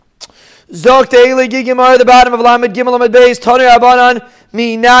Zok Te'ili Gigimar, the bottom of Lamed Gimel Lamed Beis, Tani Rabbanan,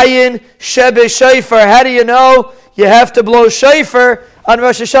 Minayin Shebe Shofar. How do you know you have to blow shofar on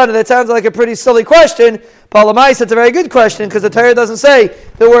Rosh Hashanah? That sounds like a pretty silly question, but Lamais, it's a very good question because the Torah doesn't say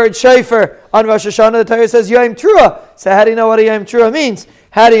the word shofar on Rosh Hashanah. The Torah says Yom Trua. So how do you know what a Yom Trua means?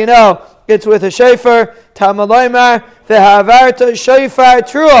 How do you know it's with a shofar? Tamaloymar v'havarta shofar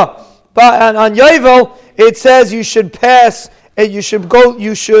trua. But on Yovel, it says you should pass. You should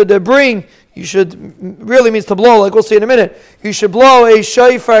bring, really means to blow, like we'll see in a minute. You should blow a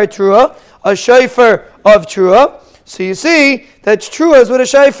shofar trua, a shofar of trua. So you see that trua is with a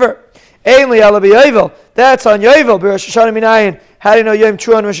shofar. Ainli ala b'yovel. That's on Yovel. B'Rosh Hashana minayin. How do you know Yom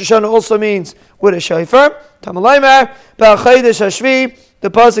Trua on Rosh Hashanah also means with a shofar? Tamalaymar b'Chodesh Hashvi. The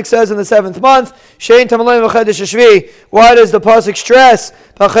pasuk says in the 7th month, Shein Tamalayim v'Chodesh Hashvi. Why does the pasuk stress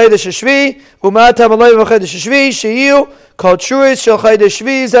b'Chodesh Hashvi? Uma Tamalayim v'Chodesh Hashvi sheyu kol truas shel Chodesh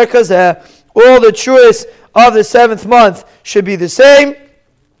Hashvi zekazeh. All the truas of the 7th month should be the same.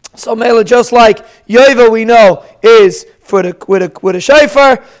 So Mela, just like Yovel we know is with a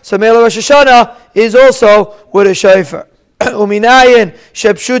shofar, so Mela Rosh Hashanah is also with a shofar. Uminayin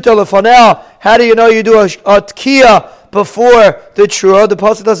shepshuta lefanel. How do you know you do a tkiyah before the trua? The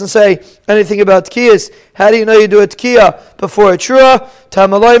pasuk doesn't say anything about tkiyas. How do you know you do a tkiyah before a trua?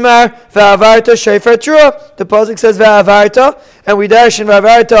 Tamaloymar v'avarta shofar trua. The pasuk says v'avarta, and we dash in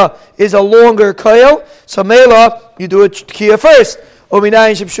v'avarta is a longer koil. So Mela, you do a tkiyah first.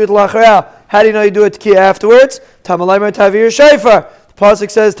 Uminayin shepshuta lacharel. How do you know you do a tkiyah afterwards? Tamaloymar tavir shofar.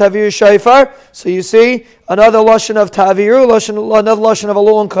 Pasuk says Tavir Shofar, so you see another lashon of Taviru, another lashon of a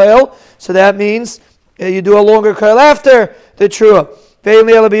long koil. So that means you do a longer koil after the trua.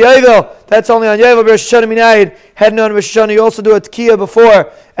 That's only on Yovel. Rosh Hashanah minayin. Heading on Rosh Hashanah, you also do a tkiyah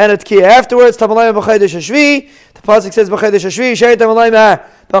before and a tkiyah afterwards. Tamalayim b'Chodesh Hashvi. The pasuk says b'Chodesh Hashvi. Shei Tamalayim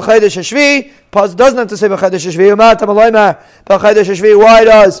b'Chodesh Hashvi. Pasuk doesn't have to say b'Chodesh Hashvi. Uma Tamalayim b'Chodesh Hashvi. Why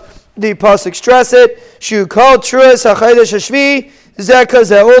does the pasuk stress it? Shu kol truas ha'Chodesh Hashvi.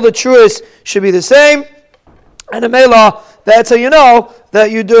 Zekazeh. All the truas should be the same. And a Mela, that's how you know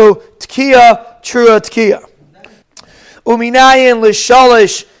that you do tkiyah, trua tkiyah. Uminayin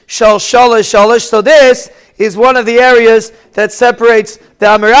l'shalish shal shalish shalish. So this is one of the areas that separates the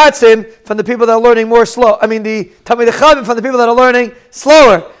Amiratzim from the people that are learning more slow. I mean the Talmidei Chachamim from the people that are learning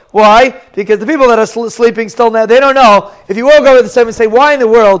slower. Why? Because the people that are sleeping still now, they don't know. If you walk over to them and say, why in the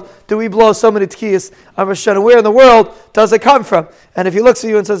world do we blow so many tkiyas on Rosh Hashanah? Where in the world does it come from? And if he looks at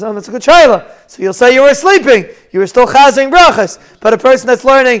you and says, that's a good shayla, so you'll say you were sleeping. You were still chazing brachas. But a person that's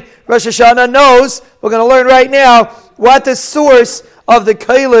learning Rosh Hashanah knows, we're going to learn right now, what the source of the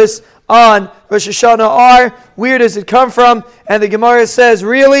kailas on Rosh Hashanah are. Where does it come from? And the Gemara says,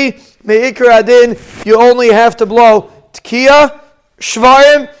 really, me'ikar adin, you only have to blow tkiyah,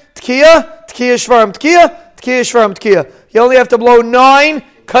 shvarim, tkiyah, shvarim, tkiyah, shvarim, tkiyah. You only have to blow 9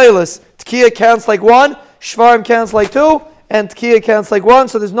 kailas. Tkiyah counts like 1, shvarim counts like 2, and tkiyah counts like 1.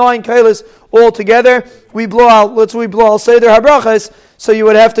 So there's 9 kailas all together. We blow al seder habrachas. So you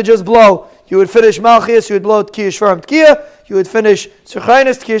would have to just blow. You would finish malchias. You would blow tkiyah, shvarim, tkiyah. You would finish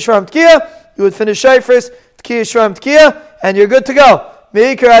tzurchainis, tkiyah, shvarim, tkiyah. You would finish shayfris, tkiyah, shvarim, tkiyah, and you're good to go.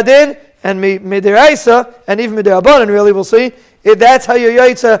 Me'ikar adin and midiraisa and even midirabanan. Really, we'll see. If that's how you're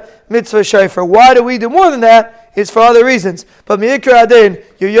yaitza mitzvah shofar. Why do we do more than that? It's for other reasons. But mi'ikar adin,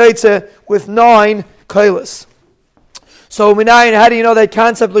 you're yaitza with 9 kailas. So minayin, how do you know that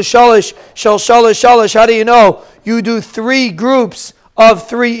concept? L'shalish, shal shalish, shalish. How do you know? You do 3 groups of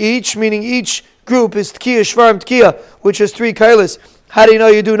 3 each, meaning each group is tkiyah, shvarim, tkiyah, which is 3 kailas. How do you know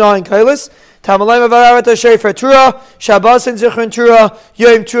you do 9 kailas? Tamalayim avaravata shofar trua, Shabbos and zichron trua,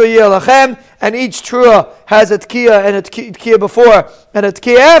 Yom trua yelachem, and each trua has a tkiyah and a tkiyah before and a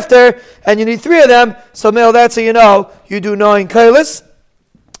tkiyah after, and you need 3 of them. So Mel, that's how you know you do 9 kailas.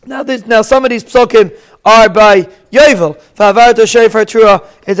 Now some of these psukim are by Yovel. Vavarta shofar trua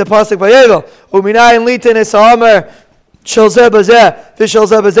is a pasuk by Yovel. Uminayin litin es ha'amer shel zeh bazeh v'shel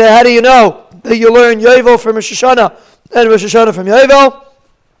zeh bazeh. How do you know that you learn Yovel from Rosh Hashanah and Rosh Hashanah from Yovel?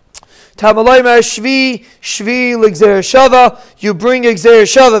 Tamalayim shvi l'gzer shava. You bring a gzer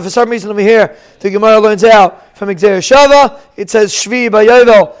shava. For some reason over here, the Gemara learns out from gzer shava. It says shvi by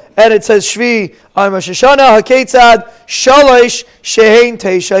Yovel, and it says shvi on Rosh Hashanah. Haketzad shalosh shehein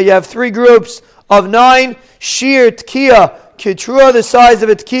teisha. You have 3 groups of 9. Shir tkiyah kitrua. The size of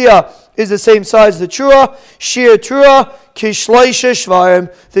a tkiyah is the same size as the trua. Shir trua kishloisha shvarim.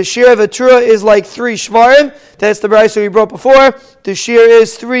 The shir of a trua is like 3 shvarim. That's the brayso we brought before. The shir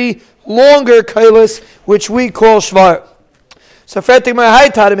is 3 longer kailas, which we call shvar. So originally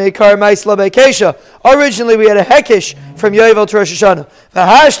we had a hekish from Yovel to Rosh Hashanah.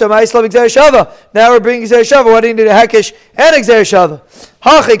 Now we're bringing Gzer Shava. Why do you need a hekish and a Gzer Shava?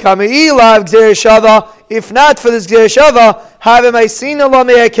 If not for this Gzer Shava,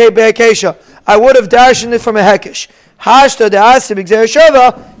 I would have darshened it from a hekish. Now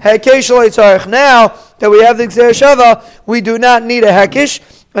that we have the Gzer Shava, we do not need a hekish.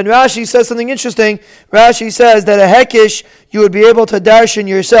 And Rashi says something interesting. Rashi says that a hekish you would be able to darshan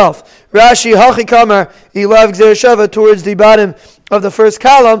yourself. Rashi hachi kamer ilav Gzer Shava towards the bottom of the first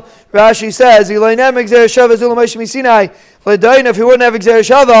column. Rashi says ilaynem Gzer Shava zul Moshe misinai ledayin. If he wouldn't have Gzer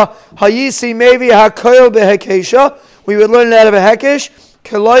Shava, hayisi maybe hakoil behekesha. We would learn it out of a hekish.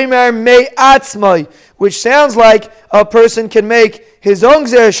 Koloimer me atzmai, which sounds like a person can make his own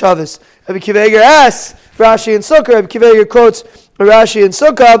Gzer Shavas. Rabbi Akiva Eiger asks Rashi and Sukkah. Rabbi Akiva Eiger quotes Rashi and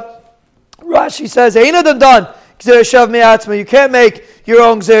Sukkah. Rashi says, "Ain't it done? Gzer Shav me'atzma. You can't make your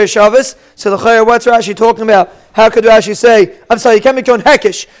own Gzer Shavas." So the Chayr, what's Rashi talking about? How could Rashi say? I'm sorry, you can't make your own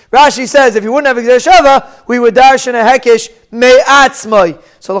hekish. Rashi says, if you wouldn't have a Gzer Shava, we would darshan a hekish me'atzma.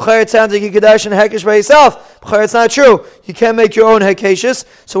 So the Chayr, it sounds like you could darshan a hekish by yourself. But Chayr, it's not true. You can't make your own hekishes.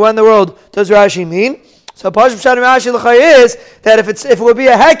 So what in the world does Rashi mean? So Pashut Pshat Rashi l'chayr is that if it would be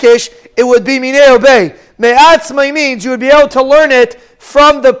a hekish, it would be minei obey. Me'atzmai means you would be able to learn it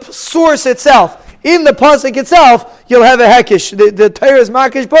from the source itself. In the pasuk itself, you'll have a hekish. The Torah is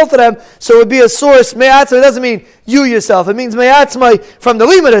markish, both of them, so it would be a source. Me'atzmai doesn't mean you yourself. It means me'atzmai from the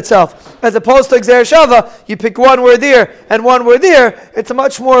limit itself. As opposed to Gzer Shava, you pick one word there and one word there. It's a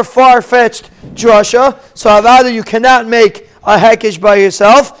much more far-fetched drasha. So Avada, you cannot make a hekish by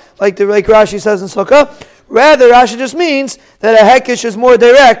yourself, like Rashi says in Sukkah. Rather, Rashi just means that a hekish is more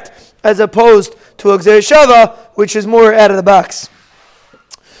direct as opposed to a Gzer Shava, which is more out of the box.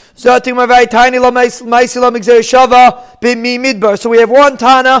 So we have one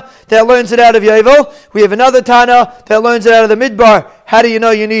Tana that learns it out of Yovel. We have another Tana that learns it out of the Midbar. How do you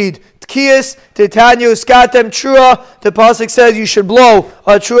know you need Tkiyas, Titanya, Skatem, Trua? The pasuk says you should blow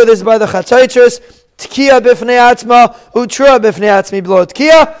a Trua. This is by the Chatzaitres. Tkiya b'fnei atzma, u'trua b'fnei atzma. You blow a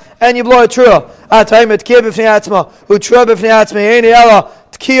tkiya, and you blow a trua. Atayim tkiya b'fnei atzma, u'trua b'fnei atzma. Yeini ela,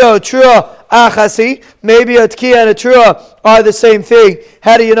 tkiya, trua, achasi. Maybe a tkiya and a trua are the same thing.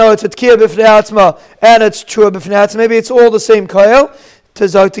 How do you know it's a tkiya b'fnei atzma, and it's trua b'fnei atzma? Maybe it's all the same koil.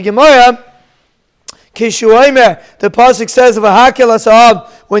 Tazok to Gemara. Kishu Omer, the pasuk says of a hakel asahab,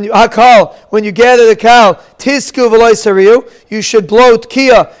 when you gather the cow, tisku v'loy sariu, you should blow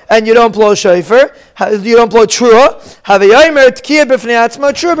tkiya and you don't blow shofar, you don't blow trua. Havayomer tkiya b'fnei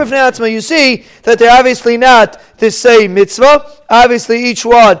atzma, trua b'fnei atzma. You see that they're obviously not the same mitzvah. Obviously, each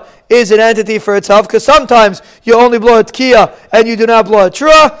one is an entity for itself, because sometimes you only blow a tkiya and you do not blow a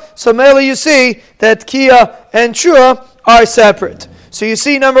trua. So mainly you see that tkiya and trua are separate. So you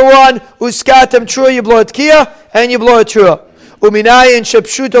see, number one, uskatem trua, you blow a tkiya and you blow a trua. Uminayin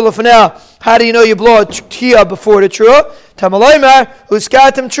shepshuta lefnea. How do you know you blow a tkiya before the trua? Tamalaymar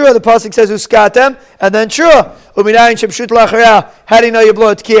uskatem trua. The pasuk says uskatem and then trua. Uminayin shepshuta lachareh. How do you know you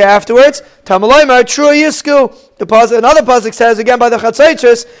blow a tkiya afterwards? Tamalaymar trua yisku. The pasuk, another pasuk says again by the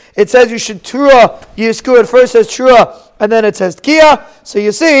Chatzaitres, it says you should trua yisku. It first says trua and then it says tkiya. So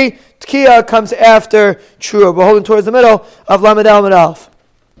you see, tkiya comes after trua. We're holding towards the middle of Lamed Al Mid Aleph.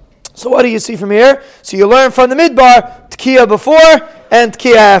 So what do you see from here? So you learn from the Midbar, tkiya before and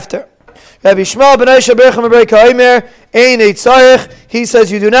tkiya after. Rabbi Shmuel ben Eisha Berchem Abreka Omer, Ein Eitzarech. He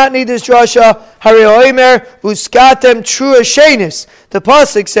says you do not need this drasha. Hari Omer uskatem trua shenis. The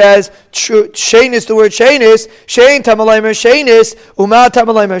pasuk says shenis. The word shenis. Shein tamalaymer shenis. Uma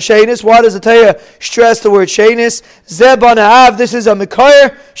tamalaymer shenis. Why does the Torah stress the word shenis? Zebon ha'av. This is a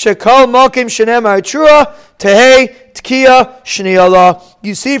mekayr. Shekol mokim shenemar trua. Tehei tkiya shniyala.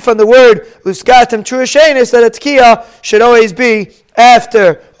 You see from the word uskatem trua shenis that a tkiya should always be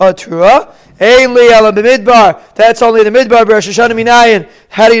after a trua. That's only the Midbar. Rosh Hashana Minayin.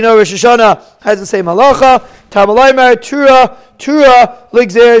 How do you know Rosh Hashana has the same halacha? Tamalaymar trua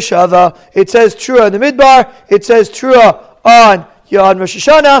ligzer shava. It says trua in the Midbar. It says trua on Rosh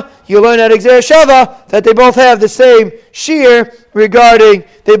Hashana. You learn at Gzer Shava that they both have the same shear regarding.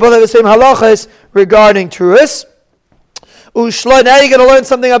 They both have the same halachas regarding truas. Ushla. Now you're going to learn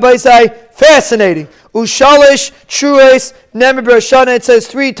something about Isai. Fascinating. Ushalish, Truas, Nemer B'Roshana. It says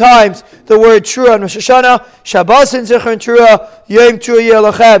 3 times the word Trua on Rosh Hashanah. Shabbasin Zichron Trua, Yom Trua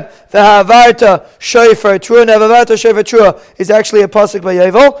Yelachem, V'Havarta Shofar Trua. Nevavarta Shofar Trua is actually a pasuk by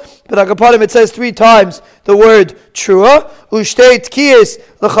Yovel, but Agapadim it says 3 times the word Trua. Ushtei Tkiyas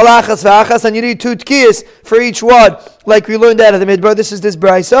L'Chalachas V'Achas, and you need 2 Tkiyas for each one, like we learned out of the Midbar. This is this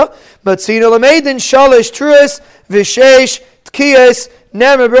Brisa. But Sino Lameidin Shalish Truas V'Sheish tkiyas,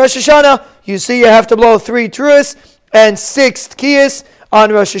 nemer Rosh Hashana. You see, you have to blow 3 truas and 6 tkiyas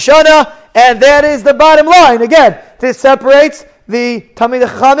on Rosh Hashana, and that is the bottom line. Again, this separates the Talmidei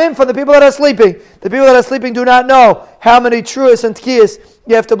Chachamim from the people that are sleeping. The people that are sleeping do not know how many truas and tkiyas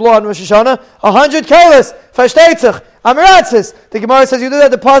you have to blow on Rosh Hashana. 100 kailas, versteht Amiratzis. The Gemara says you do that.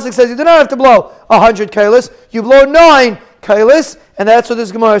 The Pasuk says you do not have to blow 100 kailas. You blow 9 kailas, and that's what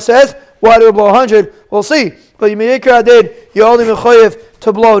this Gemara says. Why do we blow 100? We'll see. But you Meikar did. You only mechayev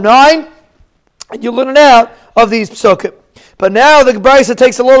to blow 9, and you learn it out of these psukim. But now the Brisa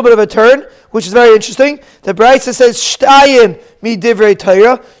takes a little bit of a turn, which is very interesting. The Brisa says shtayim mi divrei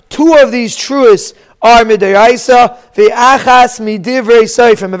Torah. 2 of these truas are midiraisa, ve'achas midivrei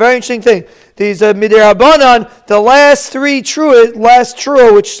seifrim. A very interesting thing. These midirabanan, the last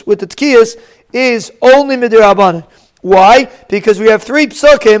trua, which with the tkiyas, is only midirabanan. Why? Because we have 3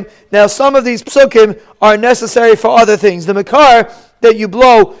 psukim. Now some of these psukim are necessary for other things. The makar that you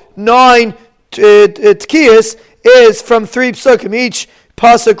blow 9 tkiyas is from 3 psukim. Each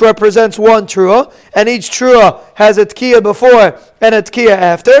pasuk represents 1 trua, and each trua has a tkiya before and a tkiya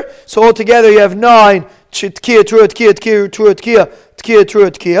after. So altogether you have 9 tkiya, trua, tkiya, tkiya, trua, tkiya, tkiya, trua,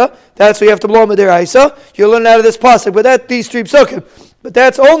 tkiya. That's what you have to blow midiraisa. You learn out of this pasuk, but these 3 psukim. But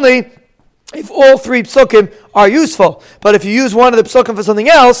that's only if all 3 psukim are useful. But if you use one of the psukim for something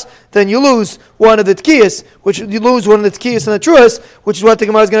else, then you lose one of the tkiyas, which and the truas, which is what the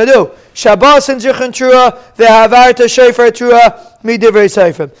Gemara is going to do. Shabbos and Zichron trua, ve'havarta shofar trua, midivrei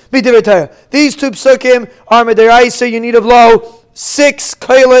seifrim, midivrei Torah. These 2 psukim are midiraisa. You need to blow 6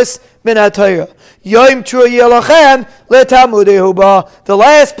 kailas min ha-Torah. Yom trua yelachem letamudei huba. The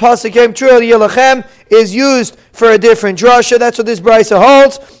last pasuk yom trua yelachem is used for a different drasha. That's what this brisa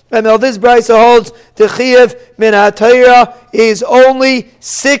holds. And now this brisa holds the chiyuv min ha-Torah is only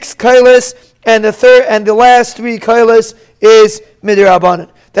 6 kailas, and the last 3 kailas is midirabanan.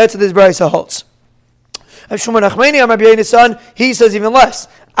 That's what this brisa holds. And Shmuel Nachmani, Amar B'yei son, he says even less.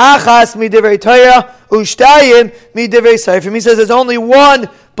 Achas midivrei Torah ushtayim midivrei seifrim. He says there's only 1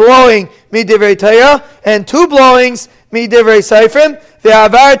 blowing midivrei Torah and 2 blowings midivrei seifrim.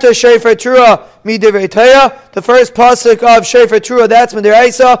 Ve'avarta shofar trua midivrei Torah. The first pasuk of shofar trua, that's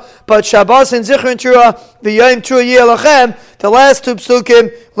midiraisa. But Shabbos and Zichron trua, v'yom trua yelachem, the last 2 psukim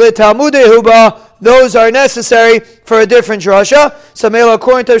letalmudei huba, those are necessary for a different drasha. So,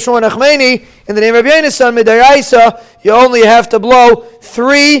 according to Shmuel Nachmani, in the name of Rabbeinu son midiraisa, you only have to blow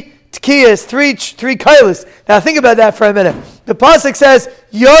 3 tkiyas, 3 kailas. Now think about that for a minute. The pasuk says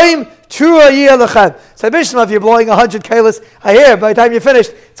yom trua yelachem. So Bishma, if you're blowing 100 kailas a year, by the time you're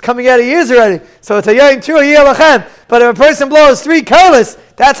finished, it's coming out of years already. So it's a yom trua yelachem. But if a person blows 3 kailas,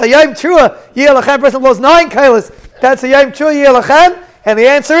 that's a yom trua yelachem. A person blows 9 kailas, that's a yom trua yelachem. And the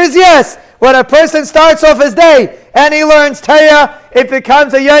answer is yes. When a person starts off his day and he learns Torah, it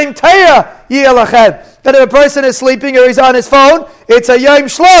becomes a yom Torah yelachem. But if a person is sleeping or he's on his phone, it's a yom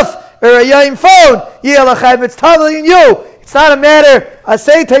shluf or a yom phone yelachem. It's totally in you. It's not a matter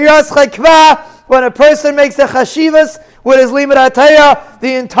asay Torah chakva. When a person makes a chashivas with his limud HaTorah,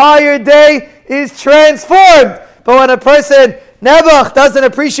 the entire day is transformed. But when a person nebuch doesn't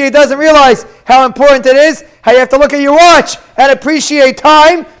appreciate, doesn't realize how important it is, how you have to look at your watch and appreciate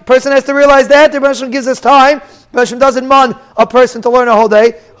time. Person has to realize that. The Rebbe Hashem gives us time. The Rebbe Hashem doesn't man a person to learn a whole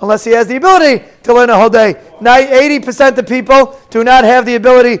day unless he has the ability to learn a whole day. 80% of people do not have the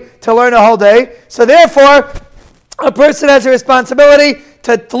ability to learn a whole day. So therefore, a person has a responsibility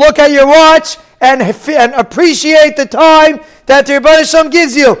to look at your watch and appreciate the time that the Rebbe Hashem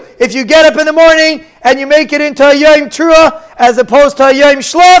gives you. If you get up in the morning and you make it into a yom trua as opposed to a yom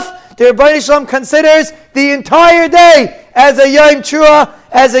shluf, the Rebbe Hashem considers the entire day as a yom trua,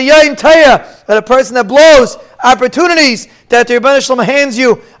 as a yom Torah. That a person that blows opportunities that the Rebbe Hashem hands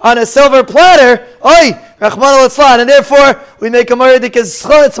you on a silver platter, oi, Rachmana litzlan, and therefore we make a Moridika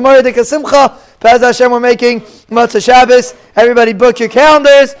Simcha. Pez Hashem, we're making Matzah Shabbos. Everybody book your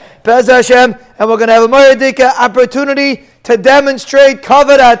calendars. Pez Hashem, and we're going to have a Moridika opportunity to demonstrate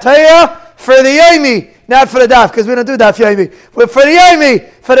Kavod HaTorah for the Yomi, not for the Daf, because we don't do Daf Yomi, but for the Yomi,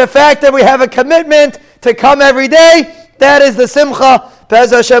 for the fact that we have a commitment to come every day. That is the Simcha.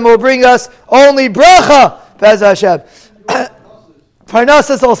 Pez Hashem will bring us only bracha. Pez Hashem.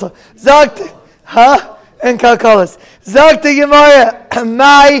 Parnassus also. Zakt, and kalkolas. Zakt Gemara,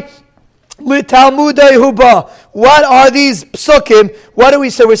 my Litalmudei huba. What are these psukim? What do we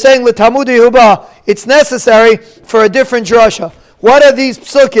say? We're saying Litalmudei huba. It's necessary for a different drasha. What are these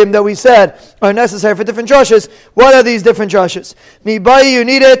psukim that we said are necessary for different drashas? What are these different drashas? Mibai, you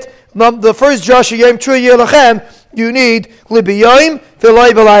need it. The first drasha, Yom Trua Yelachem, you need Libiyim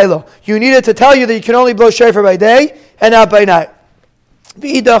V'loi B'laylo. You need it to tell you that you can only blow shofar by day and not by night.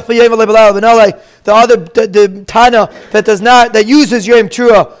 The other the Tana that uses Yom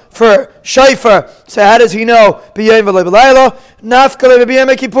Trua for shofar. So how does he know? He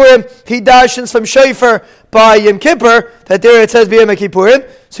darshans from shofar by Yom Kippur, that there it says B'Yom Kippurim.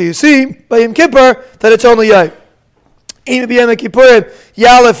 So you see by Yom Kippur that it's only Yom.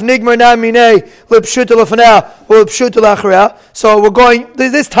 So we're going.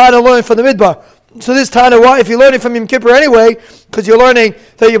 This Tana learned from the Midbar. So this Tana, why? If you're learning from Yom Kippur anyway, because you're learning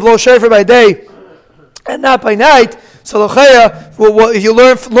that you blow shofar by day and not by night. So if you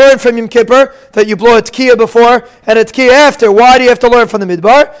learn from Yom Kippur that you blow a tkiya before and a tkiya after, why do you have to learn from the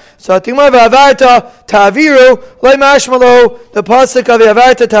Midbar? So Tingma v'avarta taviru le'mashmalo, the pasuk of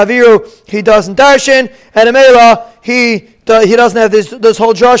v'avarta taviru, he doesn't darshan, and Amela he doesn't have this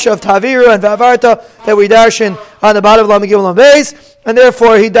whole drasha of taviru and v'avarta that we darshan on the bottom of Lam Gimel Beis, and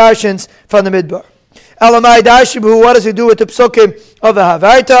therefore he darshans from the Midbar. Elamai dashibu, what does he do with the psukim of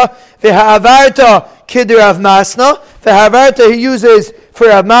v'havarta? V'havarta kidr Rav Masna. V'havarta he uses for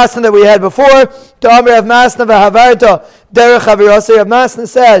Rav Masna that we had before. To Amr Rav Masna v'havarta derech havirasa. Rav Masna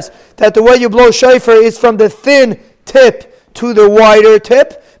says that the way you blow shofar is from the thin tip to the wider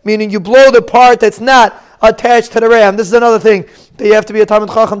tip, meaning you blow the part that's not attached to the ram. This is another thing that you have to be a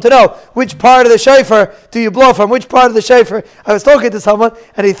Talmid Chacham to know. Which part of the shofar do you blow from? Which part of the shofar? I was talking to someone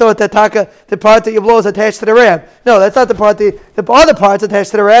and he thought that the part that you blow is attached to the ram. No, that's not the part. The other part's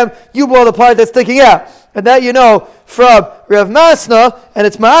attached to the ram. You blow the part that's sticking out. And that you know from Rav Masna, and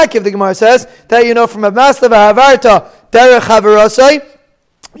it's Ma'akiv, the Gemara says, that you know from Rav Masna v'havarta derech havirasai.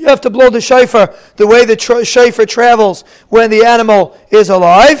 You have to blow the shofar the way the shofar travels when the animal is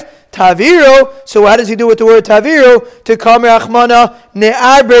alive. Taviru, so what does he do with the word taviru? To come rachmana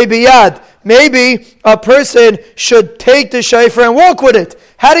ne'abre biyad. Maybe a person should take the shofar and walk with it.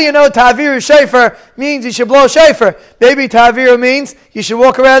 How do you know taviru shofar means you should blow shofar? Maybe taviru means you should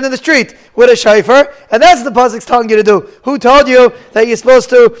walk around in the street with a shofar, and that's the pasuk's telling you to do. Who told you that you're supposed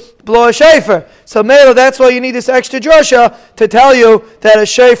to blow a shofar? So Mela, that's why you need this extra drasha to tell you that a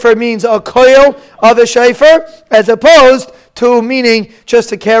shofar means a coil of a shofar, as opposed to meaning just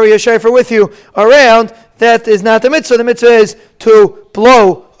to carry a shofar with you around. That is not the mitzvah. The mitzvah is to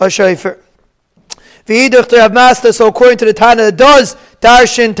blow a shofar. So according to the Tana, it does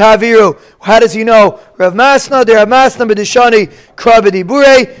darshan taviru. How does he know? Rav Masna, the Rav Masna b'dishani krabedi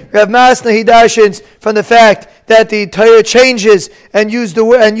bure. Rav Masna, he darshans from the fact that the Torah changes and use the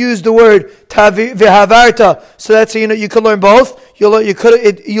word v'havarta. So that's you can learn both. You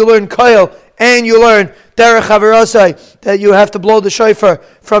learn koil and you learn derech havirasai, that you have to blow the shofar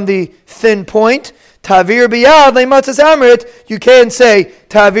from the thin point. Tavir biyad leimatzas amrit. You can't say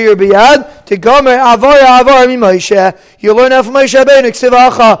tavir biyad to gomer avar miMoshe. You learn out from Moshe Rabbeinu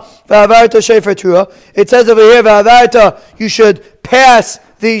ksivacha v'avarta shofar trua. It says over here v'avarta you should pass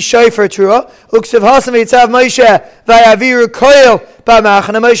the shofar trua. Uksiv hasam v'itzav Moshe v'yaviru koil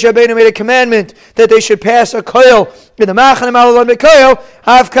b'machana. Moshe Rabbeinu made a commandment that they should pass a koil in the machana malolon b'koil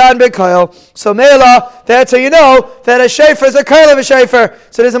havkan b'koil. So Mela, that's how you know that a shofar is a koil of a shofar.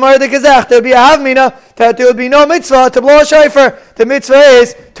 So there's a Mardik Gazach. There would be a havmina that there would be no mitzvah to blow a shofar. The mitzvah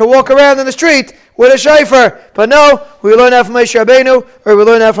is to walk around in the street with a shofar. But no, we learn that from Moshe Rabbeinu, or we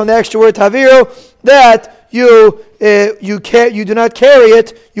learn that from the extra word taviru, that you do not carry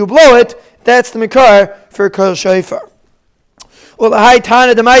it, you blow it. That's the mikar for kol shofar. Well, the high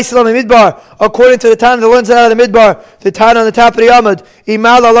Tana the Ma'aseh on the Midbar, according to the Tana that learns out of the Midbar, the Tana on the top of the Amud,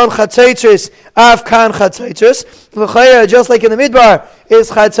 imal alon chatzaitzris, afkan chatzaitzris. L'chayra, just like in the Midbar,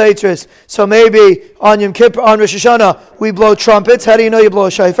 is chatzaitzris. So maybe on Yom Kippur, on Rosh Hashana, we blow trumpets. How do you know you blow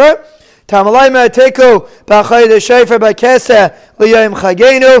a shofar? Tamalayma teku b'chay the shofar b'keseh l'yom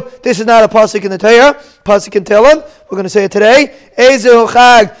chagenu. This is not a pasuk in the Torah. Pasuk in Tehillim. We're going to say it today. Ezu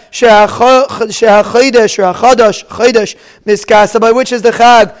chag shehachodesh or chodesh miskasa, by which is the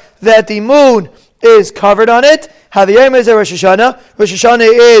chag that the moon is covered on it. Havayim is a Rosh Hashana. Rosh Hashana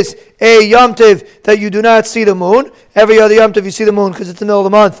is a Yom Tiv that you do not see the moon. Every other Yom Tiv you see the moon because it's in the middle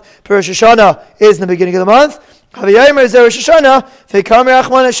of the month. But Rosh Hashana is in the beginning of the month. Havayim is a Rosh Hashana. V'kamer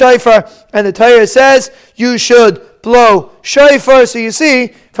achman shofar, and the Torah says you should blow shofar. So you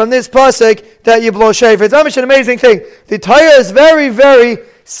see from this pasuk that you blow shofar. It's an amazing thing. The Torah is very, very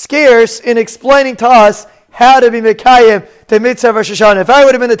scarce in explaining to us how to be mekayim the mitzvah of Rosh Hashana. If I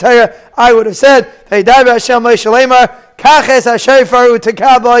would have been the Torah, I would have said, "V'yidai b'Hashem Moshe Lemar kaches hashofar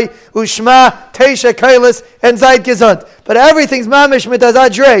u'tekaboy u'shma teisha kailis and zayt gesund." But everything's mamish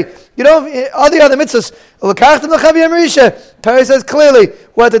mitazadrei. You don't, all the other mitzvahs, Torah says clearly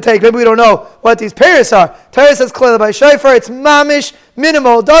what to take. Maybe we don't know what these pairs are. Torah says clearly by shofar, it's mamish,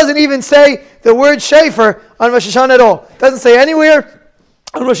 minimal. It doesn't even say the word shofar on Rosh Hashanah at all. It doesn't say anywhere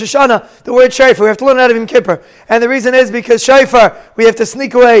on Rosh Hashanah the word shofar. We have to learn it out of Yom Kippur. And the reason is because shofar, we have to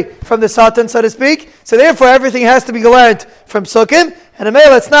sneak away from the Satan, so to speak. So therefore, everything has to be learned from Sukkim. And a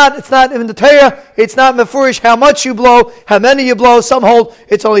male, it's not in the Torah, it's not mefurish how much you blow, how many you blow. Some hold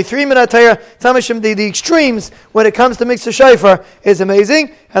it's only 3 minute Torah. The extremes when it comes to mixed shofar is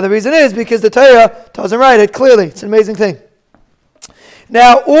amazing. And the reason is because the Torah doesn't write it clearly. It's an amazing thing.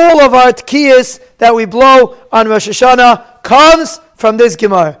 Now, all of our tkiyas that we blow on Rosh Hashanah comes from this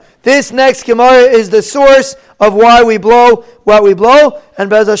Gemara. This next Gemara is the source of why we blow what we blow. And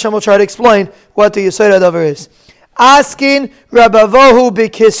Be'ez Hashem will try to explain what the Yesod HaDavar is. Asking Rabavohu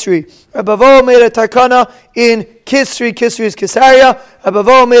B'Kisri. Rabavohu made a takana in Kisri. Kisri is Kisaria.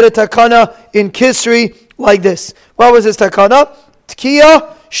 Rabavohu made a takana in Kisri like this. What was his takana?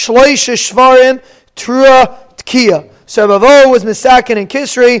 Tkiya, Shloisha Shvarim, Trua, Tkiya. So Rabavohu was misakin in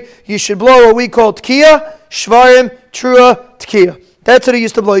Kisri. You should blow what we call Tkiya, Shvarim, Trua, Tkiya. That's what he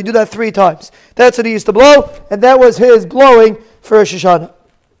used to blow. You do that 3 times. That's what he used to blow. And that was his blowing for Rosh Hashanah.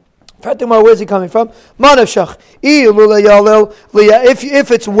 Where's he coming from? Manavshach.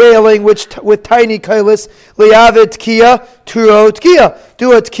 If it's wailing with tiny kailis, liyavet tkiya, turo tkiya.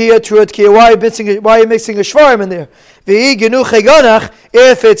 Do a tkiya, turo tkiya. Why are you mixing a shvarim in there?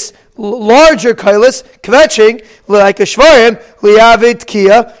 If it's larger kailis, kvetching, like a shvarim, liyavet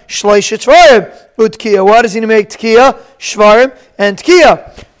tkiya, shleish shvarim, utkiya. Why does he make tkiya, shvarim, and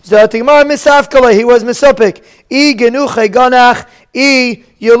tkiya? He was misopik. He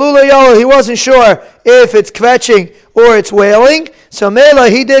wasn't sure if it's kvetching or it's wailing. So Mela,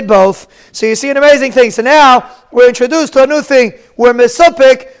 he did both. So you see an amazing thing. So now we're introduced to a new thing. We're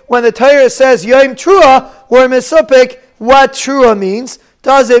misopik when the Torah says Yom Trua. We're misopik what Trua means.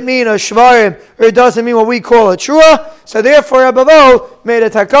 Does it mean a shvarim or does it mean what we call a Trua? So therefore Rabavo made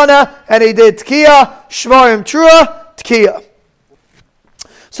a takana and he did tkiya, shvarim, Trua, tkiya.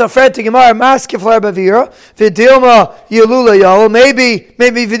 So Fred to Gemara maskif l'arbavira v'dilma yulula yal. Maybe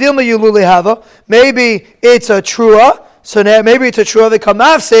v'dilma yulula hava. Maybe it's a trua. So now maybe it's a trua. They come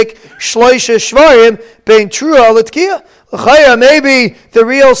mafsik shloisha shvarim bein trua l'tkiya. L'chaya, maybe the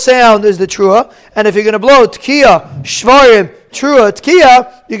real sound is the trua. And if you're going to blow tkiya shvarim trua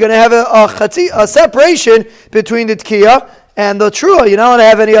tkiya, you're going to have a separation between the tkiya and the trua. You don't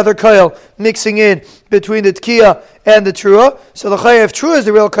have any other koil mixing in between the tkiya and the trua. So the chayah, if trua is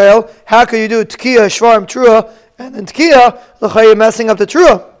the real koil, how can you do tkiya, shvarm, trua, and then tkiya, the chayah messing up the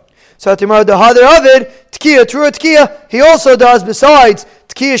trua? So Atimar the Hadar Avid, tkiya, trua, tkiya, he also does, besides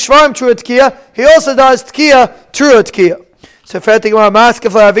tkiya, shvarm, trua, tkiya, he also does tkiya, trua, tkiya. So Fatimar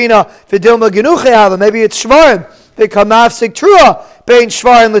Maskef Avina, Vidilma Genuche, maybe it's shvarm, they come mafsik trua, bein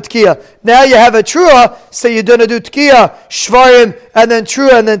shvarim l'tkiya. Now you have a trua, so you're going to do tkiya, shvarim, and then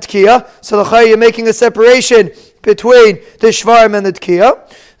trua, and then tkiya. So you're making a separation between the shvarim and the tkiya.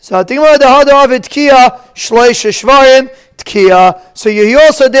 So I think the hada of it tkiya, shleish shvarim, tkiya. So he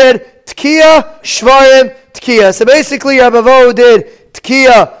also did tkiya, shvarim, tkiya. So basically Rabavo did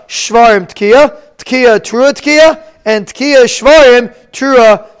tkiya, shvarim, tkiya, tkiya, trua, tkiya, and tkiya, shvarim,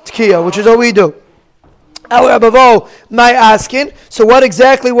 trua, tkiya, which is what we do. Our Rabavo, my asking. So what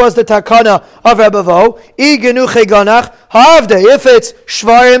exactly was the takana of Rabavo? If it's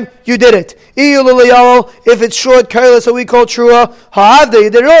shvarim, you did it. If it's short, careless, what we call trua, you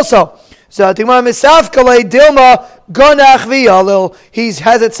did it also. So he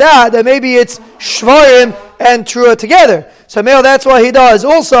has it sad that maybe it's shvarim and trua together. So male, that's why he does.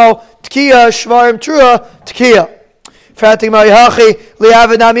 Also, tkiya, shvarim, trua, tkiya.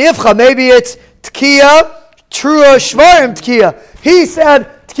 Maybe it's tkiya, trua, shvarim, tkiya. He said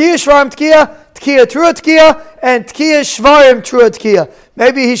tkiya, shvarim, tkiya, tkiya, trua, tkiya, and tkiya, shvarim, trua, tkiya.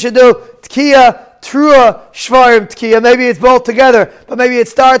 Maybe he should do tkiya, trua, shvarim, tkiya. Maybe it's both together, but maybe it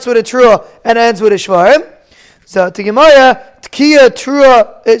starts with a trua and ends with a shvarim. So Tigimaya, tkiya,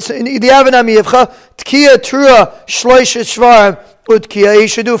 trua, it's in the avanami yevcha, tkiya, trua, shloish, shvarim, utkiya. He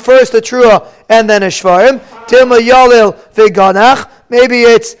should do first a trua and then a shvarim. Tilma yalil veganach. Maybe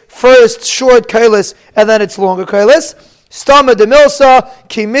it's first short kailis and then it's longer kailis. Stama de milsa,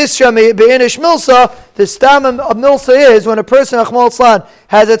 ki misra be'inish milsa. The stam of milsa is when a person, achmal tzlan,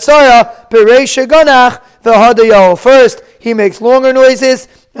 has a tzara, bereisha ganach, v'hadayal. First, he makes longer noises,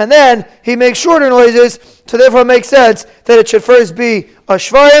 and then he makes shorter noises, so therefore it makes sense that it should first be a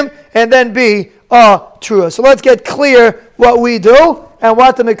shvarim, and then be a trua. So let's get clear what we do, and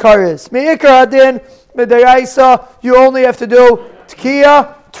what the mikar is. Me'ikar adin, Medayaisa, you only have to do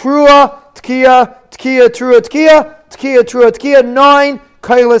tkiya, Trua, Tkiya, Trua, Tkiya, 9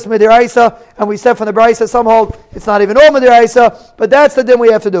 Kailas Midiraisa, and we said from the Braisa, some hold it's not even all Midiraisa, but that's the din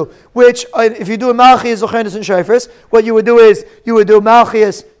we have to do. Which, if you do Malchias, Zochainis, and Shayfris, what you would do is, you would do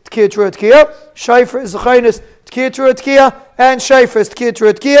Malchias, Tkiya, Trua, Tkiya, Shayfris, Zochainis, Tkiya, Trua, Tkiya, and Shayfris, Tkiya,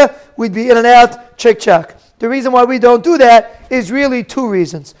 Trua, Tkiya. We'd be in and out, check. The reason why we don't do that is really 2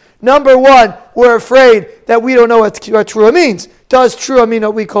 reasons. Number 1, we're afraid that we don't know what Trua means. Does Trua mean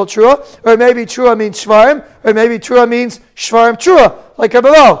what we call Trua? Or maybe Trua means Shvarim? Or maybe Trua means Shvarim Trua, like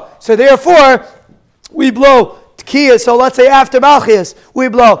below. So therefore, we blow Tkiya. So let's say after Malchias, we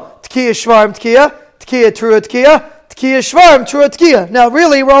blow Tkiya, Shvarim, Tkiya, Trua, Tkiya, Shvarim, Trua, Tkiya. Now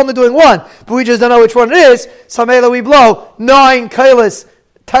really, we're only doing 1, but we just don't know which one it is. So we blow 9 Kailas,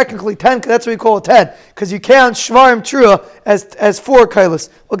 technically 10, that's what we call it 10, because you count Shvarim Trua as 4 Kailas.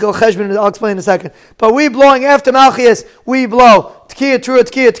 We'll go Cheshbon, I'll explain in a second. But we blowing after Malchias, we blow Tkiya, Trua,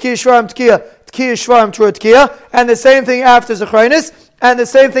 Tkiya, Shvarim, Tkiya, Shvarim, Trua, Tkiya, and the same thing after Zecharinis, and the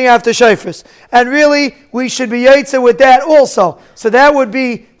same thing after Shayfris. And really, we should be Yaitza with that also. So that would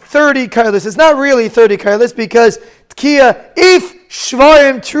be 30 Kailas. It's not really 30 Kailas, because Tkiya, if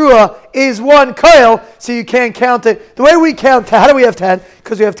Shvarim Trua is 1 Kail, so you can't count it. The way we count, how do we have 10?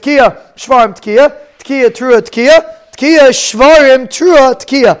 Because we have Tkiya, Shvarim, Tkiya, Trua, Tkiya, Shvarim, Trua,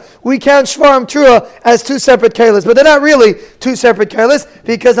 Tkiya. We count Shvarim, Trua as 2 separate Kailas, but they're not really 2 separate Kailas,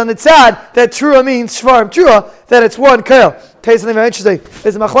 because on the tzad, that Trua means Shvarim, Trua, that it's 1 Kail. Tell you something very interesting.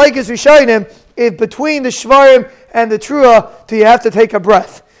 There's a machlekes Rishonim, if between the Shvarim and the Trua, do you have to take a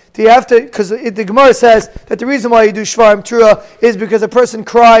breath? Do you have to, because the Gemara says that the reason why you do Shvarim Trua is because a person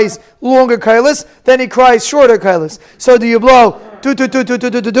cries longer kailas, then he cries shorter kailas. So do you blow do like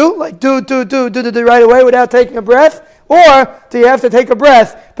do right away without taking a breath, or do you have to take a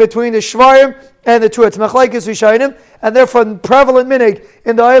breath between the Shvarim and the Trua? It's machlekes Rishonim, and therefore the prevalent minig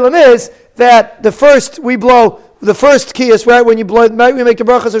in the Olam is that we blow the first kiyas, right? When we make the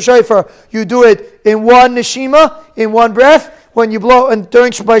brachas of shofar, you do it in 1 neshima, in 1 breath. When you blow, and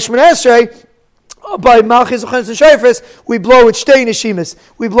during by Shemoneh Esrei, by Malchis, Zochainis, and Shayfris, we blow with shtei neshimas.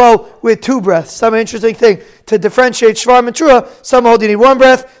 We blow with 2 breaths. Some interesting thing to differentiate Shvarim and Trua. Some hold you need 1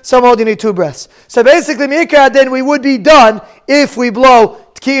 breath, some hold you need 2 breaths. So basically, Mikra, then we would be done if we blow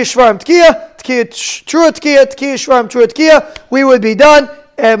Tkiya, Shvarim, Tkiya, Trua, Tkiya, Shvarim, Trua, Tkiya. We would be done.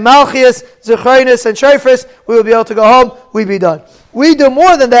 And Malchias, Zochainis, and Shayfris, we will be able to go home. We'd be done. We do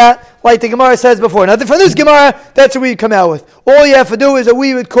more than that, like the Gemara says before. Now, for this Gemara, that's what we come out with. All you have to do is what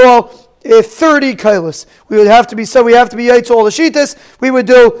we would call 30 kailas. We have to be yaitz all the shitas. We would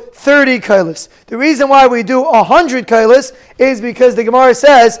do 30 kailas. The reason why we do 100 kailas is because the Gemara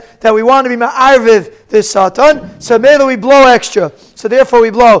says that we want to be ma'arviv this satan. So maybe we blow extra. So therefore we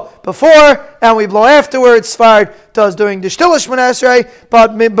blow before and we blow afterwards. Sfard does during the Shtilah Shemoneh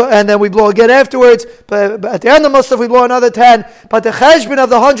Esrei, and then we blow again afterwards. But at the end of Musaf we blow another 10. But the cheshbon of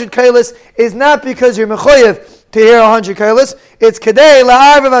the 100 kailas is not because you're mechoyev to hear 100 kailas. It's kadei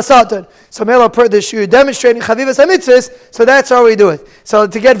la'arviv asatan. So Mela per this you're demonstrating chavivas hamitzvos. So that's how we do it. So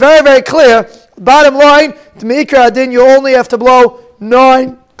to get very, very clear, bottom line, to Mikra Adin, you only have to blow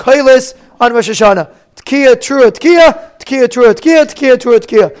 9 kailas on Rosh Hashanah. Tkiya, Trua, Tkiya, Trua,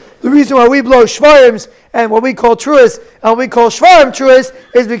 Tkiya. The reason why we blow Shvarims and what we call Truas and what we call Shvarim Truas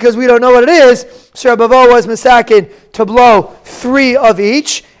is because we don't know what it is. So Bavo was misakin to blow 3 of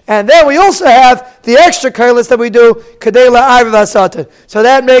each. And then we also have the extra kailas that we do, Kadela Arviv Asatan. So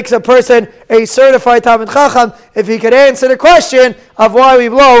that makes a person a certified Talmid Chacham if he could answer the question of why we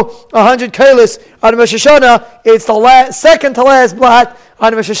blow 100 kailas on Rosh Hashanah. It's the second to last blot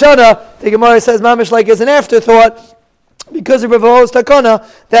on Rosh Hashanah. The Gemara says, Mamish, like as an afterthought, because of Ravo's Takana,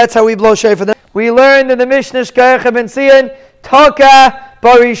 that's how we blow shofar. We learned in the Mishnah Shkayach Ben Siyan, Taka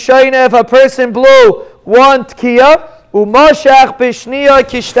Barishayna, if a person blew 1 Tkiya, Umashach b'shniya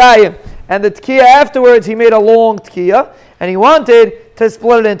kishtayim, and the tkiya afterwards he made a long tkiya, and he wanted to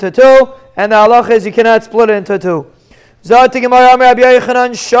split it into 2, and the halacha is you cannot split it into 2. Zati Gemara Amar Rabbi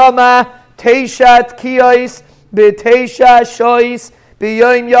Yochanan Shama Teisha Tkiyos b'Teisha Shois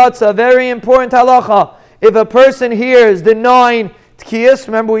b'Yom Yatza. Very important halacha. If a person hears the 9 tkiyas,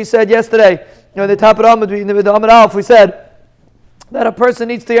 remember we said yesterday, the top of the Amud Aleph, we said that a person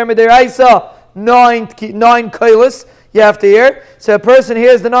needs to hear Midiraisa 9 kailas. You have to hear. So a person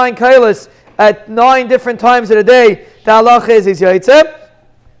hears the 9 kailas at 9 different times of the day. The halacha is he's yaitze.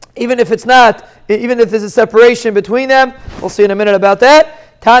 Even if it's not, even if there's a separation between them, we'll see in a minute about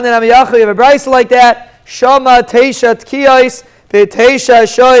that. Tanan Amiyachu, you have a brayso like that. Shama teisha tkiyos b'teisha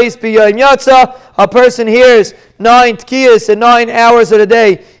shois b'yom yatza. A person hears 9 tkiyos in 9 hours of the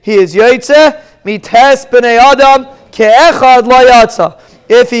day. He is yaitze. Mites b'nei adam ke'echad la yatza.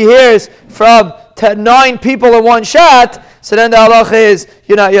 if he hears from 9 people in one shot, so then the halacha is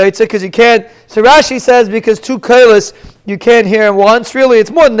you're not yaitza because you can't. So Rashi says because 2 kailas you can't hear him once. Really,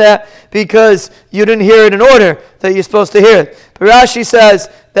 it's more than that because you didn't hear it in order that you're supposed to hear it. But Rashi says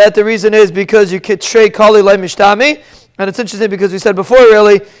that the reason is because you could trey kali le mishtami. And it's interesting because we said before,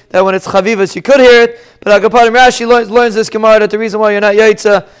 really, that when it's chavivas, you could hear it. But Agapadim Rashi learns this Gemara that the reason why you're not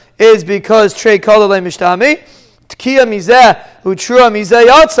yaitza is because trei kol le mishtami. Tkiya mizeh utrua mizeh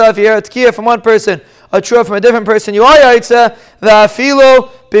yatsa. If you hear a tkiya from one person, a trua from a different person, you are yaitza. Va'afilo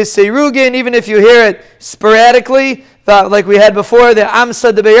b'seirugin. Even if you hear it sporadically, like we had before, the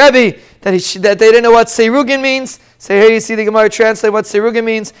Amsa de Be'Rebbe, that they didn't know what seirugin means. So here you see the Gemara translate what seirugin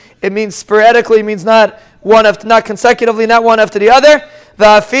means. It means sporadically. It means not consecutively, not one after the other.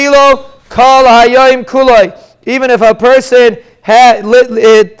 Va'afilo kol hayoim kuloi. Even if a person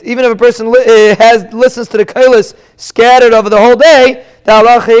listens to the kailas scattered over the whole day, the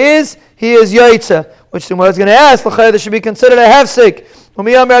halacha is he is yaitza. Which the Gemara is going to ask, l'chayr, this should be considered a hefsek.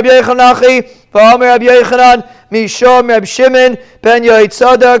 Umiyam Rabbi Yechanan, v'amer Rabbi Yechanan, mishom Rabbi Shimon ben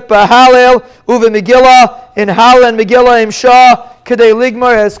Yoitzadak, b'halel uve Megillah, in Hal and Megillah imshah kedei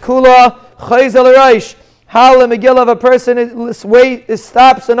ligmar es kula chayzel reish. Hal and Megillah, if a person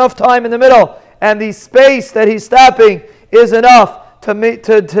stops enough time in the middle, and the space that he's stopping is enough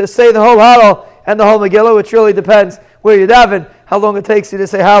to say the whole Hallel and the whole Megillah, which really depends where you daven, how long it takes you to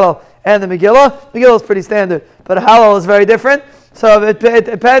say Hallel and the Megillah. Megillah is pretty standard, but Hallel is very different. So it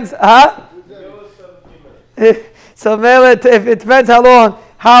depends. So if it depends how long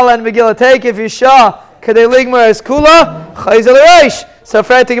Hallel and Megillah take. If you Shah Kadei Ligmar is Kula Chayzel Reish. So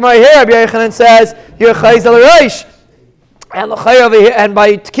for the Gemara here, Rabbi Yechanan says you're Chayzel Reish. And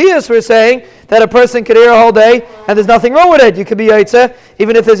by Tkiyas we're saying that a person could hear a whole day and there's nothing wrong with it. You could be Yaitza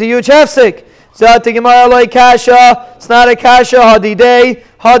even if there's a huge hefsek. Zat the Gemara like kasha, it's not a kasha, hadidei,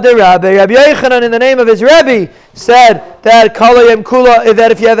 hadirabbe. Rabbi Yechanan in the name of his Rebbe said that kalayim kula,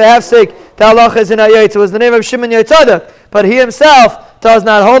 that if you have a hefsek, the halacha is in Yaitza. It was the name of Shimon Yitzadak, but he himself does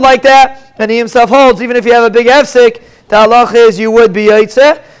not hold like that, and he himself holds even if you have a big hefsek, the halacha is you would be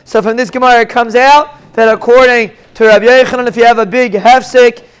Yaitza. So from this Gemara it comes out that according to Rabbi Yechanan, if you have a big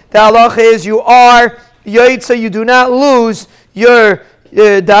hefsek, the halacha is you are Yaitza, you do not lose your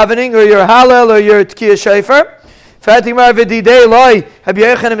davening or your Hallel or your Tkiyah Shofar. Fatimar v'didei loy, Rabbi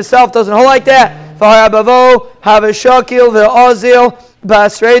Yechanan himself doesn't hold like that. V'harabavo havashakil ve'azil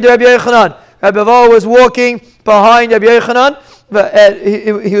b'asrei Rabbi Yechanan. Rabbi Avo was walking behind Rabbi Yechanan.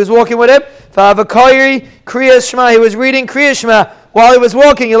 He was walking with him. V'havakayri Kriyas Shema. He was reading Kriyas Shema while he was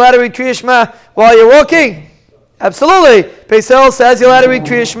walking. You're allowed to read Kriyas Shema while you're walking. Absolutely. Beisel says you're allowed to read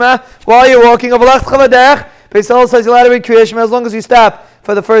Kriyas Shema while you're walking. Avalach Chavadech. Beisel says you're allowed to read Kriyas Shema as long as you stop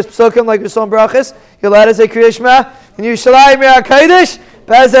for the first psukim, like we saw in Brachas. You're allowed to say Kriyas Shema. And you Shalayim Ya'akaidish.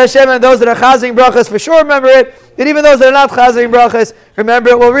 Bez Hashem, and those that are chazing brachas for sure remember it. And even those that are not chazing brachas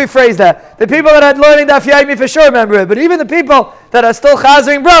remember it. We'll rephrase that. The people that are learning Daf Yomi for sure remember it. But even the people that are still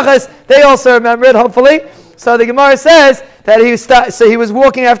chazing brachas, they also remember it, hopefully. So the Gemara says that he was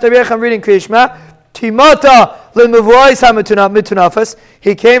walking after Yecham reading Kriyas Shema. Timata l'mevuais hamitunafas.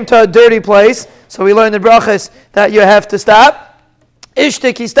 He came to a dirty place. So we learned in brachas that you have to stop.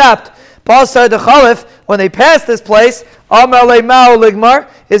 Ishtik, he stopped. Pasar the Chalif, when they passed this place, Amar le Mao Ligmar,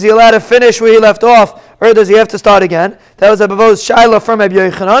 is he allowed to finish where he left off, or does he have to start again? That was a Bavo's Shaila from Rabbi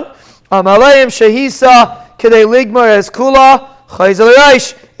Yechanan. Amar leim Shehisa Kedei Ligmar es Kula Chayzel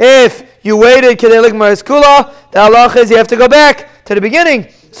Reish. If you waited Kedei Ligmar es Kula, the halach is you have to go back to the beginning.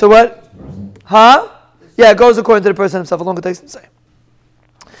 So what? Yeah, it goes according to the person himself. How long it takes him to say.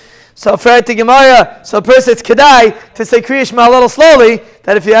 So for the Gemara, so a person it's kedai to say Kriya Shema a little slowly,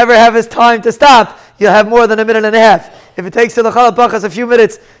 that if you ever have his time to stop, you'll have more than a minute and a half. If it takes to the Chalal Pachas a few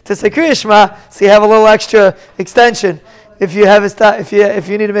minutes to say Kriya Shema, so you have a little extra extension if you have a stop, if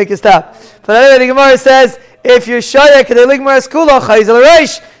you need to make a stop. But anyway, the Gemara says, if you're shaya kedei ligmar eskula chayzel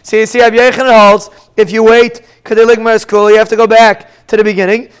reish. So you see Rabbi Yechanan holds, if you wait kedei ligmar eskula, you have to go back to the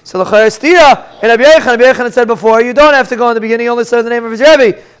beginning. So the Chayastia and Rabbi Yechanan said before, you don't have to go in the beginning, you only said the name of his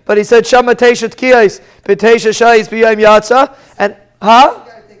Rebbe. But he said, Shama Teisha Tkiyais, B'Teisha Shais B'Yayim Yatza, and, It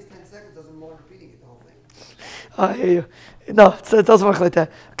takes 10 seconds, doesn't mind repeating it the whole thing. I hear you. No, it doesn't work like that.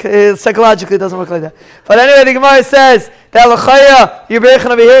 Psychologically, it doesn't work like that. But anyway, the Gemara says that L'chaya, your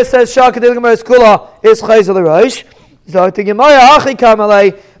Yechanan over here says, Shah Kedei Ligmar Eskula is Chayzel Reish. So the Gemara, Hachi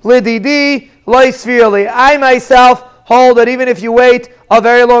Kamalei, Lididi, Loisfirli. I myself hold that even if you wait a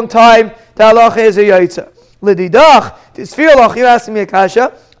very long time, the halacha is a yaitza. Lididach, Tisfirlach, you're asking me a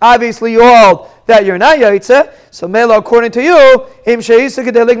kasha. Obviously, you hold that you're not yaitza. So, Mela, according to you, Im Sheisa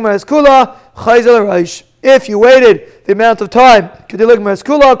Kedei Ligmar Eskula, Chayzel Reish. If you waited the amount of time.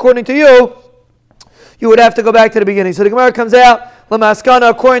 According to you, you would have to go back to the beginning. So the Gemara comes out, Lamaskana,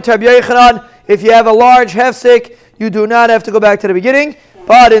 according to Rabbi Yochanan, if you have a large hefsek, you do not have to go back to the beginning.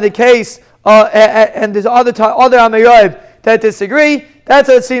 But in the case, and there's other Amayroib that disagree, that's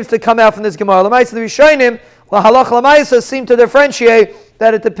how it seems to come out from this Gemara. Lamaisa, the Rishonim, Lahalach Lamaisa, seem to differentiate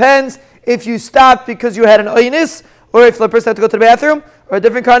that it depends if you stopped because you had an oinis, or if the person had to go to the bathroom, or a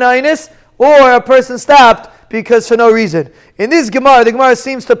different kind of oinis, or a person stopped because for no reason. In this Gemara, the Gemara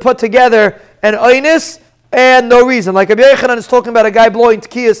seems to put together an oinis and no reason. Like Rabbi Yochanan is talking about a guy blowing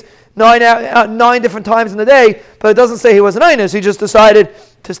tekiyas 9 different times in the day, but it doesn't say he was an oinis. He just decided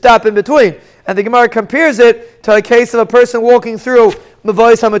to stop in between. And the Gemara compares it to a case of a person walking through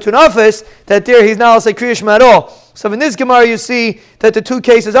Mavois HaMetunafis, that there he's not also Kriya Shema at all. So in this Gemara you see that the two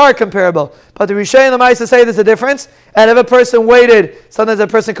cases are comparable. But the Rishonim and the Maisa say there's a difference. And if a person waited, sometimes a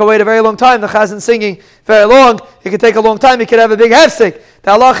person can wait a very long time. The Chazan singing very long. It could take a long time. He could have a big hefsek.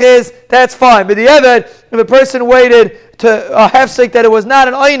 The halach is, that's fine. But the Eved, if a person waited to a hefsek that it was not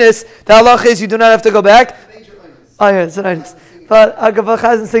an oinis, the halach is you do not have to go back. Oh yeah, it's an oinis. But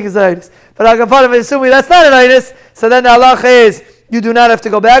Chazan singing is an oinis. But Agavanim is assuming that's not an oinis. So then the halach is, you do not have to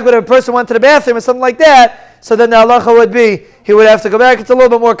go back. But if a person went to the bathroom or something like that, so then the halacha would be, he would have to go back. It's a little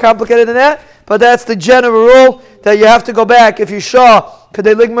bit more complicated than that, but that's the general rule, that you have to go back if you shaw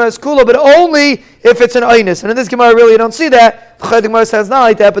kadei ligma eskula, but only if it's an oinis. And in this Gemara, really, you don't see that. The Gemara says not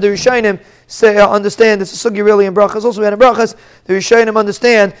like that, but the Rishonim say, understand, this is sugi really in brachas. Also, we had in brachas, the Rishonim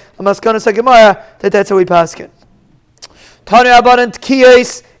understand, the maskana Gemara, that that's how we paskin. Tani abadan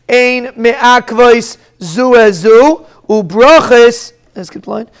tkiyos ein me'akvos zu ezu, ubrachas. Let's get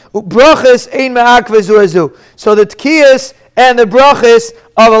blind. Brachas ein ma'akveh zu ezu. So the tkiyas and the brachas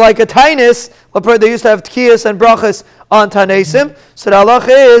of like a tainis. They used to have tkiyas and brachas on tanesim. So the halacha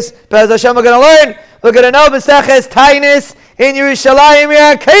is, Be'ez Hashem, we're going to learn. We're going to know B'seches tainis in Yerushalayim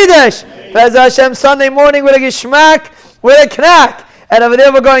Yer HaKadosh. Be'ez Hashem, Sunday morning with a gishmak, with a knack. And over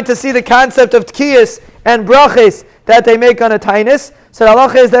there we're going to see the concept of tkiyas and brachas that they make on a tainis. So the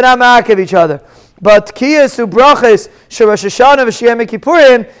halacha is they're not ma'akev each other. But tkiyas ubrachas Rosh Hashana v'Yom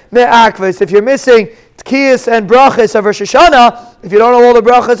Kippurim me'akvos. If you're missing tkiyas and brachas of Rosh Hashana, if you don't know all the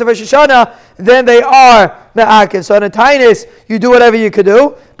brachas of Rosh Hashana, then they are me'akev. So on a tainis, you do whatever you could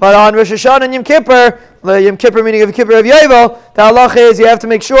do. But on Rosh Hashana and Yom Kippur, the Yom Kippur meaning of Kippur of Yovel, the halacha is you have to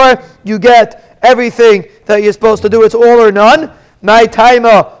make sure you get everything that you're supposed to do. It's all or none. My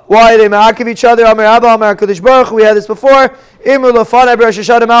taima, why they ma'akev each other? Amar Abba, Amar Kadosh Baruch. We had this before. Imru lafana Rosh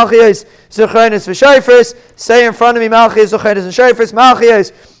Hashana Malchiyos Zechrenis v'Shayfris. Say in front of me Malchiyos Zechrenis and Shayfris.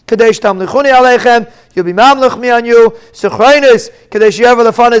 Malchiyos Kadesh Tamlichuni Aleichem. You'll be mamluch me on you. Zechrenis Kadesh Yever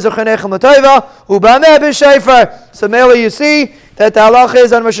lafana Zechenechem Latova. Ubameh b'Shayfer. So mainly you see that the halacha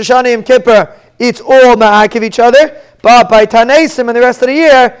is on Rosh Hashana Yom Kippur. It's all ma'akev each other. But by Tanesim and the rest of the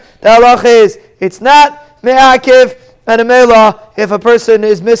year, the halacha is it's not ma'akev. And a mela, if a person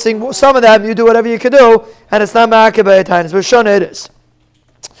is missing some of them, you do whatever you can do, and it's not ma'akev by a time. It's Shona it is.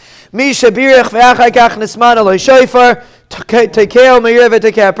 Misha birich ve'achai kach nisman aloi shofar tekeo me'yir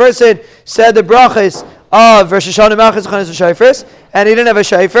ve'tekeo. A person said the brachas of Rosh Hashana Malchus Chanes v'Shofars, and he didn't have a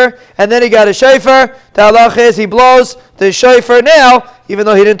shofar, and then he got a shofar. The halach is he blows the shofar now, even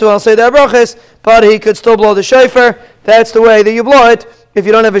though he didn't do I'll say the brachas, but he could still blow the shofar. That's the way that you blow it if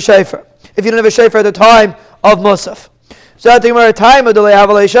you don't have a shofar. If you don't have a shofar at the time of Musaf. So at the time of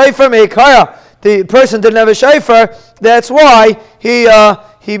the shofar meikara, the person didn't have a shofar. That's why he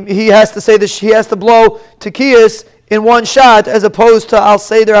has to say this. He has to blow tekiyas in one shot, as opposed to I'll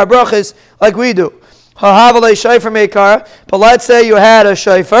say their brachas like we do. Hahavalei shofar meikara. But let's say you had a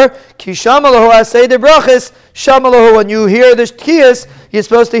shofar. Ki shamalahu I say the brachas. Shamalahu, when you hear the tekiyas, you're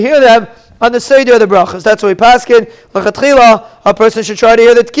supposed to hear them on the Seder of the brachas. That's why we paskin. L'chatchila, a person should try to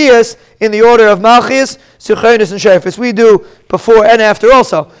hear the tkiyas in the order of Malchis, Suchenis, and Shefis. We do before and after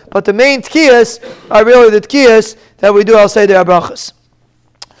also. But the main tkiyas are really the tkiyas that we do al Seder brachas.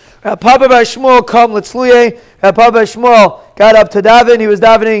 Rav Papa bar Shmuel come l'tzluye. Rav Papa bar Shmuel got up to daven. He was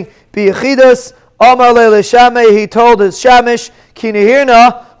davening b'yechidus. Amar le l'shamei. He told his shamish,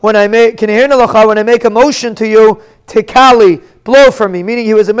 kinehirna, when I make a motion to you, tikali, blow for me, meaning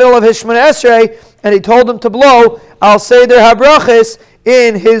he was in the middle of his Shemona Esrei, and he told him to blow, I'll say their habrachis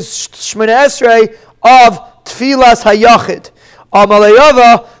in his Shemona Esrei of Tfilas Hayachid.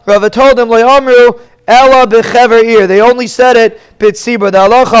 Amalayava, Rava told him, Le'amru, Ella b'chever ear. They only said it b'tzibur. The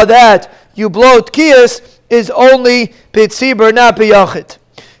halacha that you blow tkiyas is only b'tzibur, not b'yachid.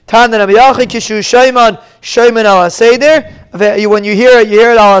 Tanan b'yachid kishu shayman al haseder When you hear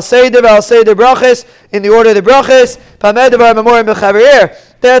it al seder brachas in the order of the brachas.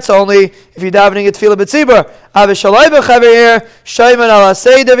 That's only if you're davening at tefillah b'tzibur.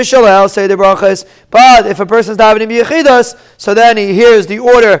 But if a person's davening b'yechidas, so then he hears the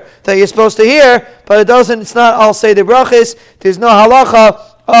order that you're supposed to hear, but it's not al seder brachas. There's no halacha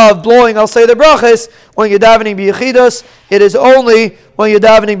of blowing al seder brachas when you're davening b'yechidas. It is only when you're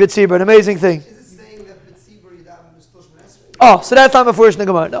davening b'tzibur. An amazing thing. Oh, so that's not mefurish in the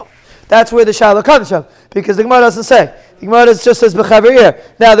Gemara. No, that's where the shaila comes from, because the Gemara doesn't say. The Gemara just says b'chaver.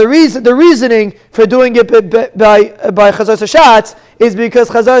 Now the reasoning for doing it by chazar hashatz is because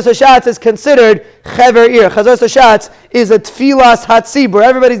chazar hashatz is considered chaver ir. Chazar hashatz is a tfilas hatzibur.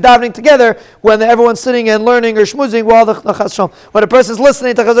 Everybody's davening together when everyone's sitting and learning or shmuzing while the chazar. When a person's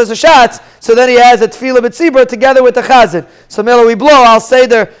listening to chazar hashatz, so then he has a tfilah b'tzibur together with the chazan. So mela we blow, I'll say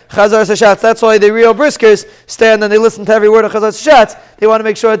their chazar hashatz. That's why the real briskers stand and they listen to every word of chazar hashatz. They want to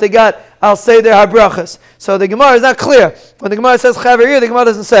make sure that they got I'll say their habrachas. So the Gemara is not clear. When the Gemara says chaver, the Gemara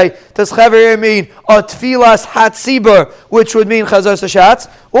doesn't say, does chaver mean a tfilas hatzibur, which would mean chazar hashatz,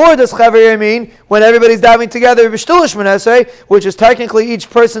 or does chaver mean when everybody's davening together b'shtulish menaseh, which is technically each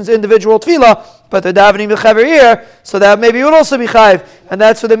person's individual tefillah, but they're davening b'chaver, so that maybe would also be chayiv, and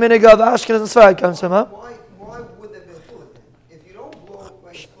that's where the minhag of Ashkenaz and Sfarad comes from, huh? Why would that be a chiluk? If you don't blow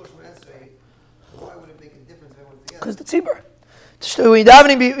by shtulish menaseh, why would it make a difference if everyone's together? Because the tzibur. When you're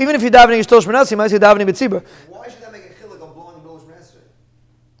davening, even if you're davening shtulish menaseh, you might say davening b'tzibur. Why should that make a chiluk of blowing shtulish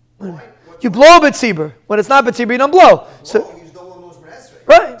menaseh? You blow b'tzibur. When it's not b'tzibur, you don't blow. So, you just don't blow shtulish menaseh.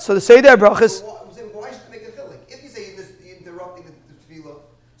 Right. So the seder brachas. Why should it make a chiluk? If you say you're interrupting the tefillah.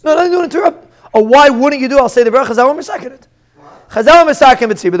 No, don't interrupt. Or why wouldn't you do? I'll say the brachas. Chazal misaken it. Chazal misaken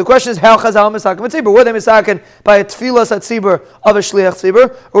b'tzibur. The question is how Chazal misaken b'tzibur. Were they misaken by a tefillas at tzibur of a shliach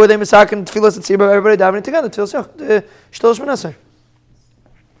tzibur, or were they misaken tefillas at tzibur? Everybody davening together. Shtulish menaseh.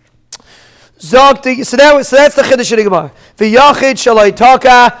 So that's the chiddush of the Gemara. V'yachid shalai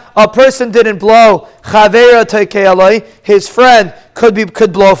taka, a person didn't blow. Chavera teikei alai, his friend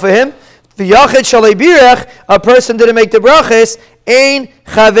could blow for him. V'yachid shalai birech, a person didn't make the brachas. Ein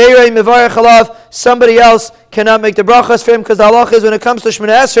chavera mevarech alav, somebody else cannot make the brachas for him, because the halach is when it comes to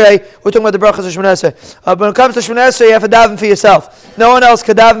Shmoneh Esrei, we're talking about the brachas of Shmoneh Esrei. When it comes to Shmoneh Esrei, you have to daven for yourself. No one else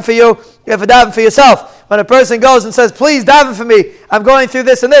can daven for you. You have to daven for yourself. When a person goes and says, please daven for me, I'm going through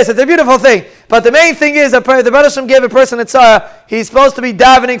this and this, it's a beautiful thing. But the main thing is, the Baruch Hashem gave a person a tzara, he's supposed to be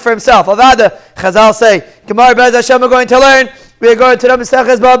davening for himself. Avada, Chazal say, Gemara Bez Hashem, we're going to learn, we're going to the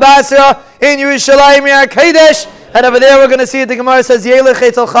Maseches Ba'Basra, in Yerushalayim, Yar Kodesh, and over there we're going to see it, the Gemara says, Yelech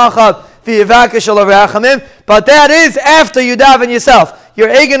Etzel Chacham, V'yivakesh Olav Rachamim, but that is after you daven yourself. Your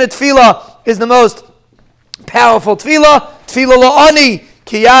Egan Tefillah is the most powerful Tefillah, Tefillah La'ani,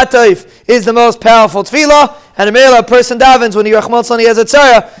 Kiyatayv is the most powerful tefillah, and a male person davens when he has a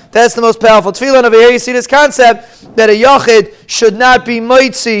tzara. That's the most powerful tefillah. And over here you see this concept that a yachid should not be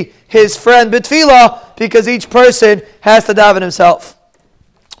moitzi his friend b'tefillah, because each person has to daven himself.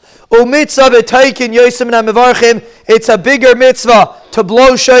 It's a bigger mitzvah to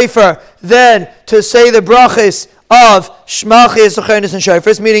blow shofar than to say the brachas of shmachis, zochenis, and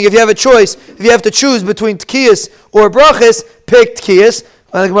shofars. Meaning, if you have a choice, if you have to choose between tkiyas or brachas, pick tkiyas.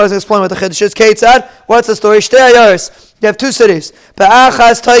 The Gemara is going to explain what the chiddush is. Keitzad, what's the story? Shtei ayaris. You have two cities.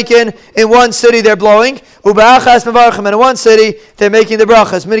 Ba'achas taikin, in one city they're blowing. Uba'achas mevarchim, and in one city they're making the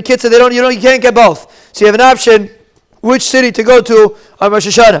brachas. Many kids say you can't get both. So you have an option which city to go to on Rosh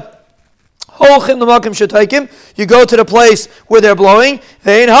Hashana. You go to the place where they're blowing.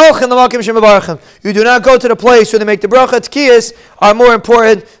 You do not go to the place where they make the bracha. Tkiyas are more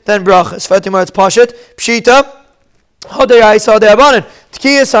important than brachas. Fatimar, it's pashat. Pshita.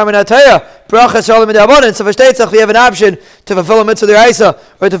 Tkiyas are minataya. Brachas are only midabonin. So if you have an option to fulfill a mitzvah deraisa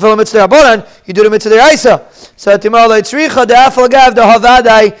or to fulfill a mitzvah derabonin, you do the mitzvah deraisa. So Timar leitzricha de'afalgav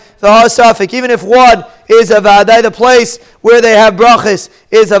de'havadai v'hasafik. Even if one is a vadai, the place where they have brachas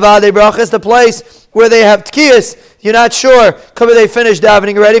is a vadai brachas. The place where they have tkiyas, you're not sure. Could be they finished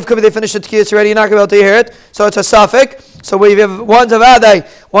davening already. Could be they finished the tkiyas already. You're not going to be able to hear it. So it's a suffix. So where you have one's a vadai,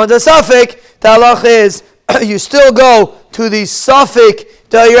 one's a suffix. The halach is you still go to the suffix.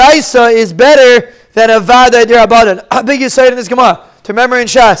 The Yiraisa is better than a Vadai Dirabanan. How big you say it in this Gemara? To remember in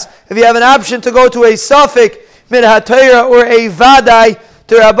Shas, if you have an option to go to a suffix min hatayra or a Vadai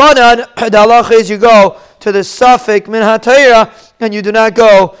Dirabanan, the halacha is you go to the suffix min hatayra and you do not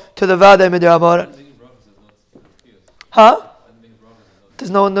go to the Vadai min Dirabanan. Huh? There's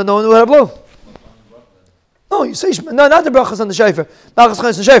no one who had a blow. No, you say no, not the brachas on the shofar. Brachas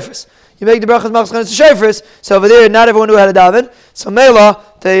chanes and shofars. You make the brachas machas chanes and shofars. So over there, not everyone knew how to daven. So Mela,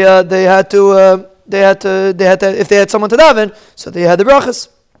 they had to if they had someone to daven, so they had the brachas.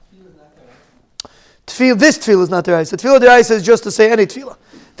 This tefillah is not deraisa. Tefillah deraisa is just to say any tefillah.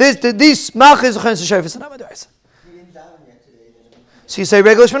 These machis uchen shayfer is not deraisa. So you say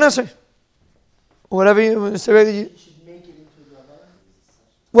regular Shemon Esrei, whatever you say. Regular. You should make it into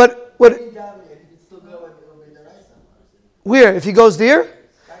what? Where? If he goes there?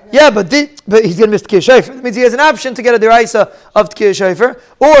 Yeah, but he's going to miss Tkiyah Shayfer. That means he has an option to get a deraisa of Tkiyah Shayfer,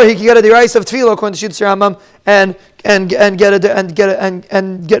 or he can get a deraisa of Tefillah according to Shittas Rambam and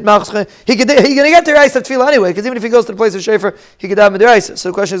get Malchus. He's going to get the deraisa of Tefillah anyway, because even if he goes to the place of Shayfer, he could have a deraisa. So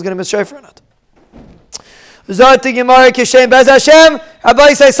the question is, going to miss Shayfer or not? Zoti Gemara Kishem Bez Hashem.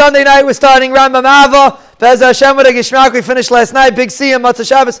 Rabbi say Sunday night we're starting Rambam Ava. Bez Hashem with a Gishmak. We finished last night. Big Siyam Matzah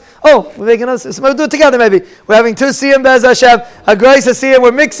Shabbos. Oh, we're making us. We'll do it together maybe. We're having two Siyam Bez Hashem. A grace of Siyam.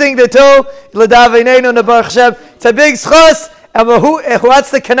 We're mixing the two. L'daveinu neBaruch Hashem. It's a big schos. And what's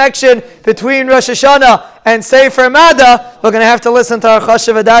the connection between Rosh Hashanah and Sefer Mada? We're going to have to listen to our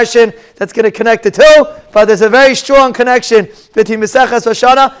Chashav Darshan that's going to connect the two. But there's a very strong connection between Maseches Rosh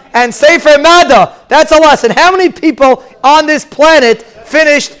Hashanah and Sefer Mada. That's a lesson. How many people on this planet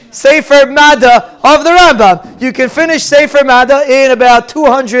finished Sefer Mada of the Rambam? You can finish Sefer Mada in about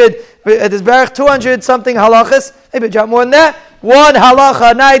 200, there's about 200 something halachas, maybe a more than that. One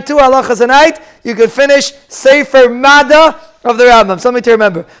halacha a night, two halachas a night. You can finish Sefer Mada of the Rambam. Something to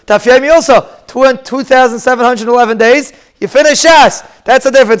remember. Daf Yomi also, 2,711 days. You finish Shas. That's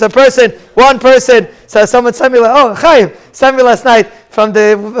the difference. One person. So someone sent me Chaim sent me last night from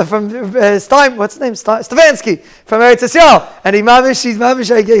what's his name? Stavansky from Eretz Yisrael, and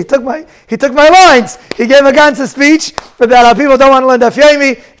he took my lines. He gave a ganze speech about how people don't want to learn Daf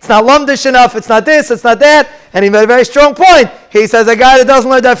Yomi. It's not lumdish enough. It's not this. It's not that. And he made a very strong point. He says a guy that doesn't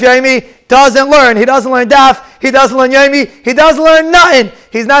learn Daf Yomi doesn't learn. He doesn't learn Daf. He doesn't learn Yomi. He doesn't learn nothing.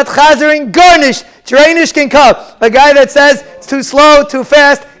 He's not chazering garnish. Drainish can come. A guy that says it's too slow, too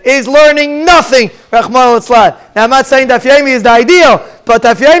fast, is learning nothing. Rahman al-Islam. Now I'm not saying Daf Yomi is the ideal, but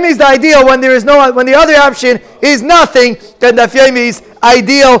Daf Yomi is the ideal when the other option is nothing, then Daf Yomi is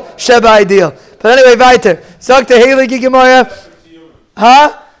ideal, Sheba ideal. But anyway, weiter. Zog to Heilige Gemara.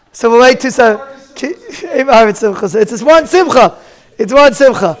 Huh? So we'll wait to say. It's just one simcha. It's one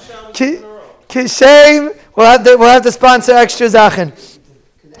simcha. Kishem. We'll have to sponsor extra zachen.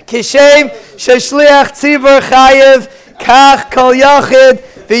 Kishem sheshliach tzibur chayev kach kol yachid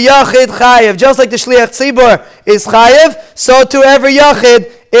v'yachid chayev. Just like the shliach tzibur is chayev, so too every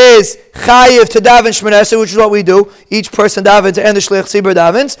yachid is chayev to daven Shemon Esrei, which is what we do. Each person davens and the shliach tzibur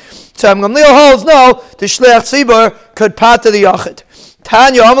davens. So Gamliel holds no, the shliach tzibur could pat to the yachid.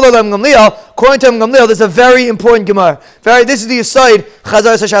 Tanya Amalei Gamliel. According to Gamliel, this is a very important Gemara. This is the aside.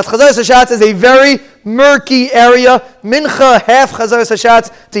 Chazar Sashatz. Chazar Sashatz is a very murky area. Mincha half Chazar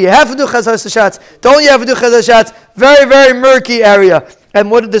Sashatz. Do you have to do Chazar Sashatz? Don't you have to do Chazar Sashatz? Very, very murky area. And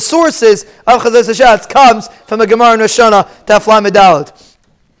one of the sources of Chazar Sashatz comes from a Gemara in Rosh Hashana Daf Lamed.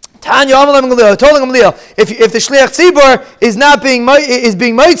 Tanya Amalei Gamliel. Told Gamliel, if the shliach tzibur is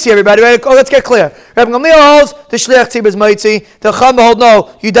being mitzi, everybody, right? Oh, let's get clear. Rabbi Gamliel holds the shliach tzibur is mitzi. The Chacham hold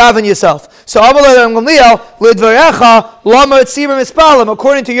no, you daven yourself. So Amalei Gamliel lidvarecha lama tzibur mispalim.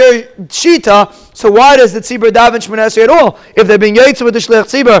 According to your shita, so why does the tzibur daven Shemon Esrei at all? If they're being yitzi with the shliach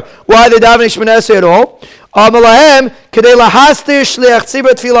tzibur, why are they davening Shemon Esrei at all? Amalahem kedei lahastir shliach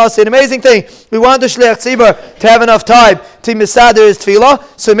tzibur tefillah. It's an amazing thing. We want the shliach tzibur to have enough time to misader his tefillah.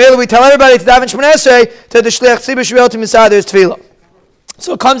 So merely we tell everybody to daven Shemon Esrei that the shliach tzibur should be able to misader his tefillah.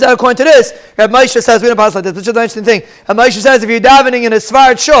 So it comes out according to this. Rabbi Moshe says we don't pass like this. Which is an interesting thing. Rabbi Moshe says if you're davening in a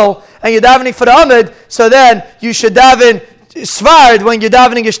Svard shul and you're davening for the Amid, so then you should daven Svard when you're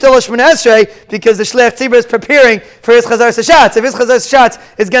davening your Shtilah Shemon Esrei, because the Shliach Tzibur is preparing for his Chazar Sashatz. If his Chazar Sashatz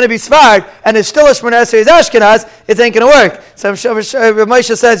is going to be Svard and his Shtilah Shemon Esrei is Ashkenaz, it ain't going to work. So Rav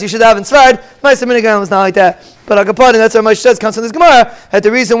Moshe says you should daven Svard. Ma'aseh Minhagam was not like that. But Akapadim, that's what Moshe says, comes from this Gemara, that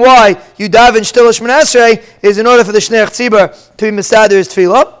the reason why you daven Shtilah Shemon Esrei is in order for the Shliach Tzibur to be Mesader his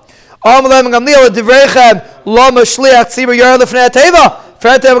Tefillah. According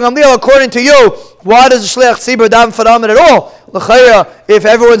to you, why does the shliach tzibur daven for the amid at all? If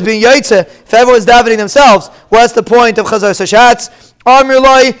everyone's being yaitze, if everyone's davening themselves, what's the point of chazar sashatz?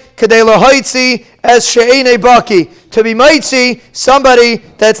 Amrulai kadei lahaitzi es she'enei baki. To be maitzi, somebody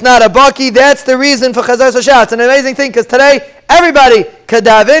that's not a baki, that's the reason for chazar sashatz. An amazing thing, because today everybody could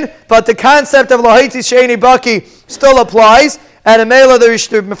daven, but the concept of lahaitzi she'enei baki still applies. And in Mela, the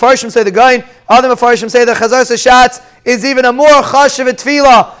Mefarshim say the Gain, other Mefarshim say that Chazar Sashatz is even a more chashiv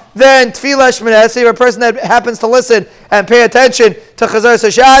tefillah than tefillah Shemon Esrei. A person that happens to listen and pay attention to Chazar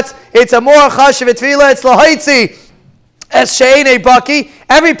Sashatz, it's a more chashiv tefillah. It's lahaitzi Es she'enei baki.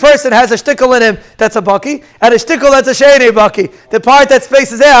 Every person has a shtickle in him that's a baki, and a shtickle that's a she'enei baki. The part that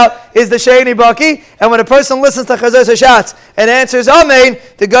spaces out is the she'enei baki, and when a person listens to Chazos Hashatz and answers Amen,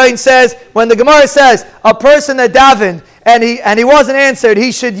 the Gaon says, when the Gemara says, a person that davened, and he wasn't answered,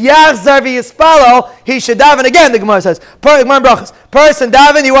 he should yachzar v'yispalo, he should daven again, the Gemara says. Person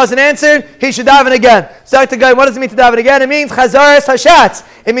daven, he wasn't answered, he should daven again. So the guy, what does it mean to daven again? It means chazaras hashatz.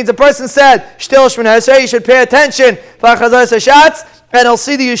 It means a person said, shtil shmona esrei, he should pay attention for chazaras hashatz, and he'll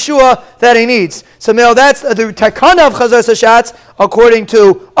see the Yeshua that he needs. So that's the takana of chazaras hashatz, according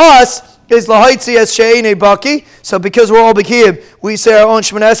to us, is lahaitzi as she'enei baki. So because we're all bakiyim, we say our own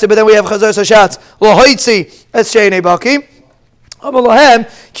shmona esrei, but then we have chazaras hashatz, lahaitzi as she'enei baki.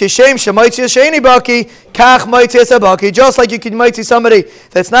 Just like you can mighty somebody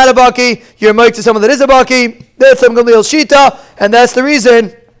that's not a baki, you're mighty someone that is a baki. That's some Gamliel Shita, and that's the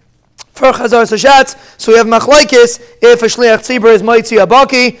reason for Chazar Sashatz. So we have machlaikis if a shliach tzibur is mighty a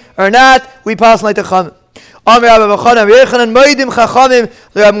baki or not. We pass like the Chachamim. The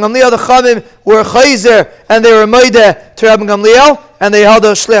Chachamim were chayzer and they were moide to Rabbi Gamliel, and they held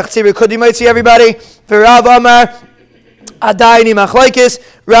a shliach tzibur could be mighty everybody. Rav Amar Adaini machlaikis.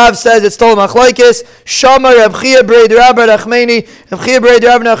 Rav says it's still machlaikis. Shama Reb Chia Brei Rabbi Nachmani. Reb Chia Brei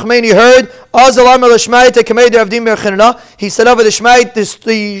Rabbi Nachmani heard Azal Amar L'Shmait Kamei Avdim Berchinana. He said over the Shmait,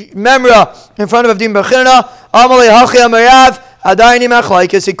 the memra in front of Avdim Berchinana. Amalei Hachi Amarav Adaini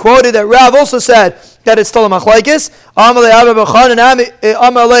machlaikis. He quoted that Rav also said that it's still a machlaikis. Amalei Rabbi Bachananami.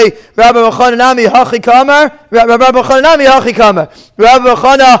 Amalei Rabbi Bachananami Hachi Kamar. Rabbi Bachananami Hachi Kamar. Rabbi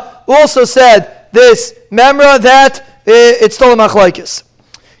Bachana also said this memra that it's still a machlaikis.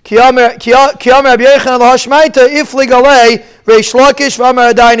 Kiyamer Rabbi Yochanan lahashmaita iflig alei reish lakish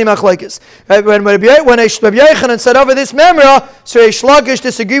v'amar adaini machlaikis. When Rabbi Yochanan said over this memra, so reish lakish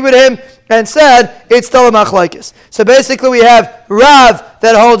disagreed with him and said it's still a machlaikis. So basically we have Rav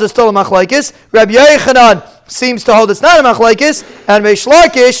that holds it's still a machlaikis. Rabbi Yochanan seems to hold it's not a machlaikis, and Reish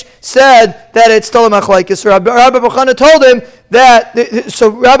Lakish said that it's still a machlaikis. So Rabbi Bachana told him that. So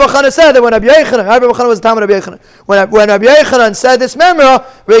Rabbi Bachana said that when Rabbi Bachana was the time of Rabbi Yochanan. When Rabbi Yochanan said this memra,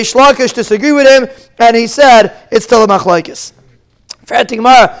 Reish Lakish disagreed with him, and he said it's still a machlaikis. Did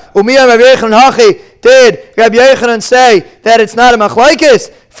Rabbi Yochanan say that it's not a machlaikis?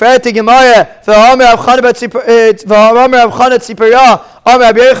 Fertig Gemara, v'Amar Rav Chana Tzipirah, Amar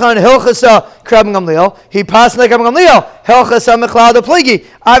Rabbi Yochanan Hilchasa Krab Gamliel. He passed like Rabbi Gamliel. Hilchasa Mechlad Pligi.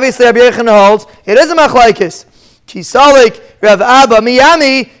 Obviously, Rabbi Yochanan holds it is a machlaikis. Kisalik Rav Abba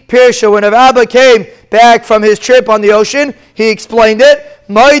Miyami Pirsha. When Rav Abba came back from his trip on the ocean, he explained it.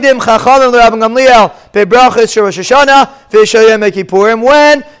 Moedim Chachamim Rabbi Gamliel bebrachas Rosh Hashana v'Yom Kippurim.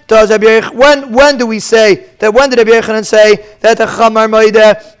 When do we say that? When did Rabbi Yochanan say that the Chamar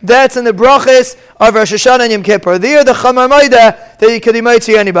Moedah? That's in the brachas of Rosh Hashana and Yom Kippur. There, the Chamar Moedah that you could imitate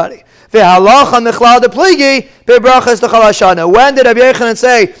to anybody. V'halacha mechlal depligi bebrachas l'chol Hashana. When did Rabbi Yochanan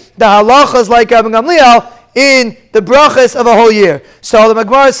say the halacha is like Rabbi Gamliel in the brachas of a whole year? So the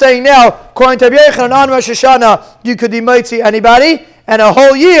Gemara is saying now, according to Rabbi Yochanan on Rosh Hashana, you could imitate anybody. And a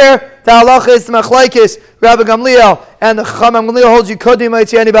whole year, the halacha is the machlaikis, Rabbi Gamliel, and the Chacham Gamliel holds you could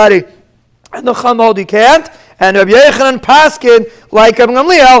imitate anybody, and the Chacham holds you can't. And Rabbi Yochanan paskin like Rabbi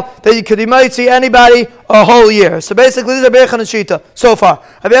Gamliel that you could imitate anybody a whole year. So basically, this is Rabbi Yochanan shita so far.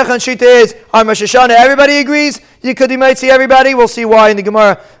 Rabbi Yochanan shita is on Rosh Hashana. Everybody agrees you could imitate everybody. We'll see why in the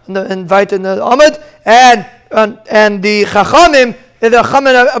Gemara invite in the Amud and the Chachamim. The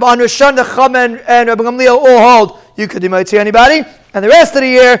Chachamim on Rosh Hashana, the Chachamim and Rabbi Gamliel all hold you could imitate anybody. And the rest of the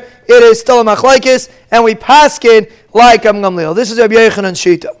year, it is still a machlaikis, and we paskin like Rabbi Gamliel. This is Rabbi Yochanan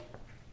shita.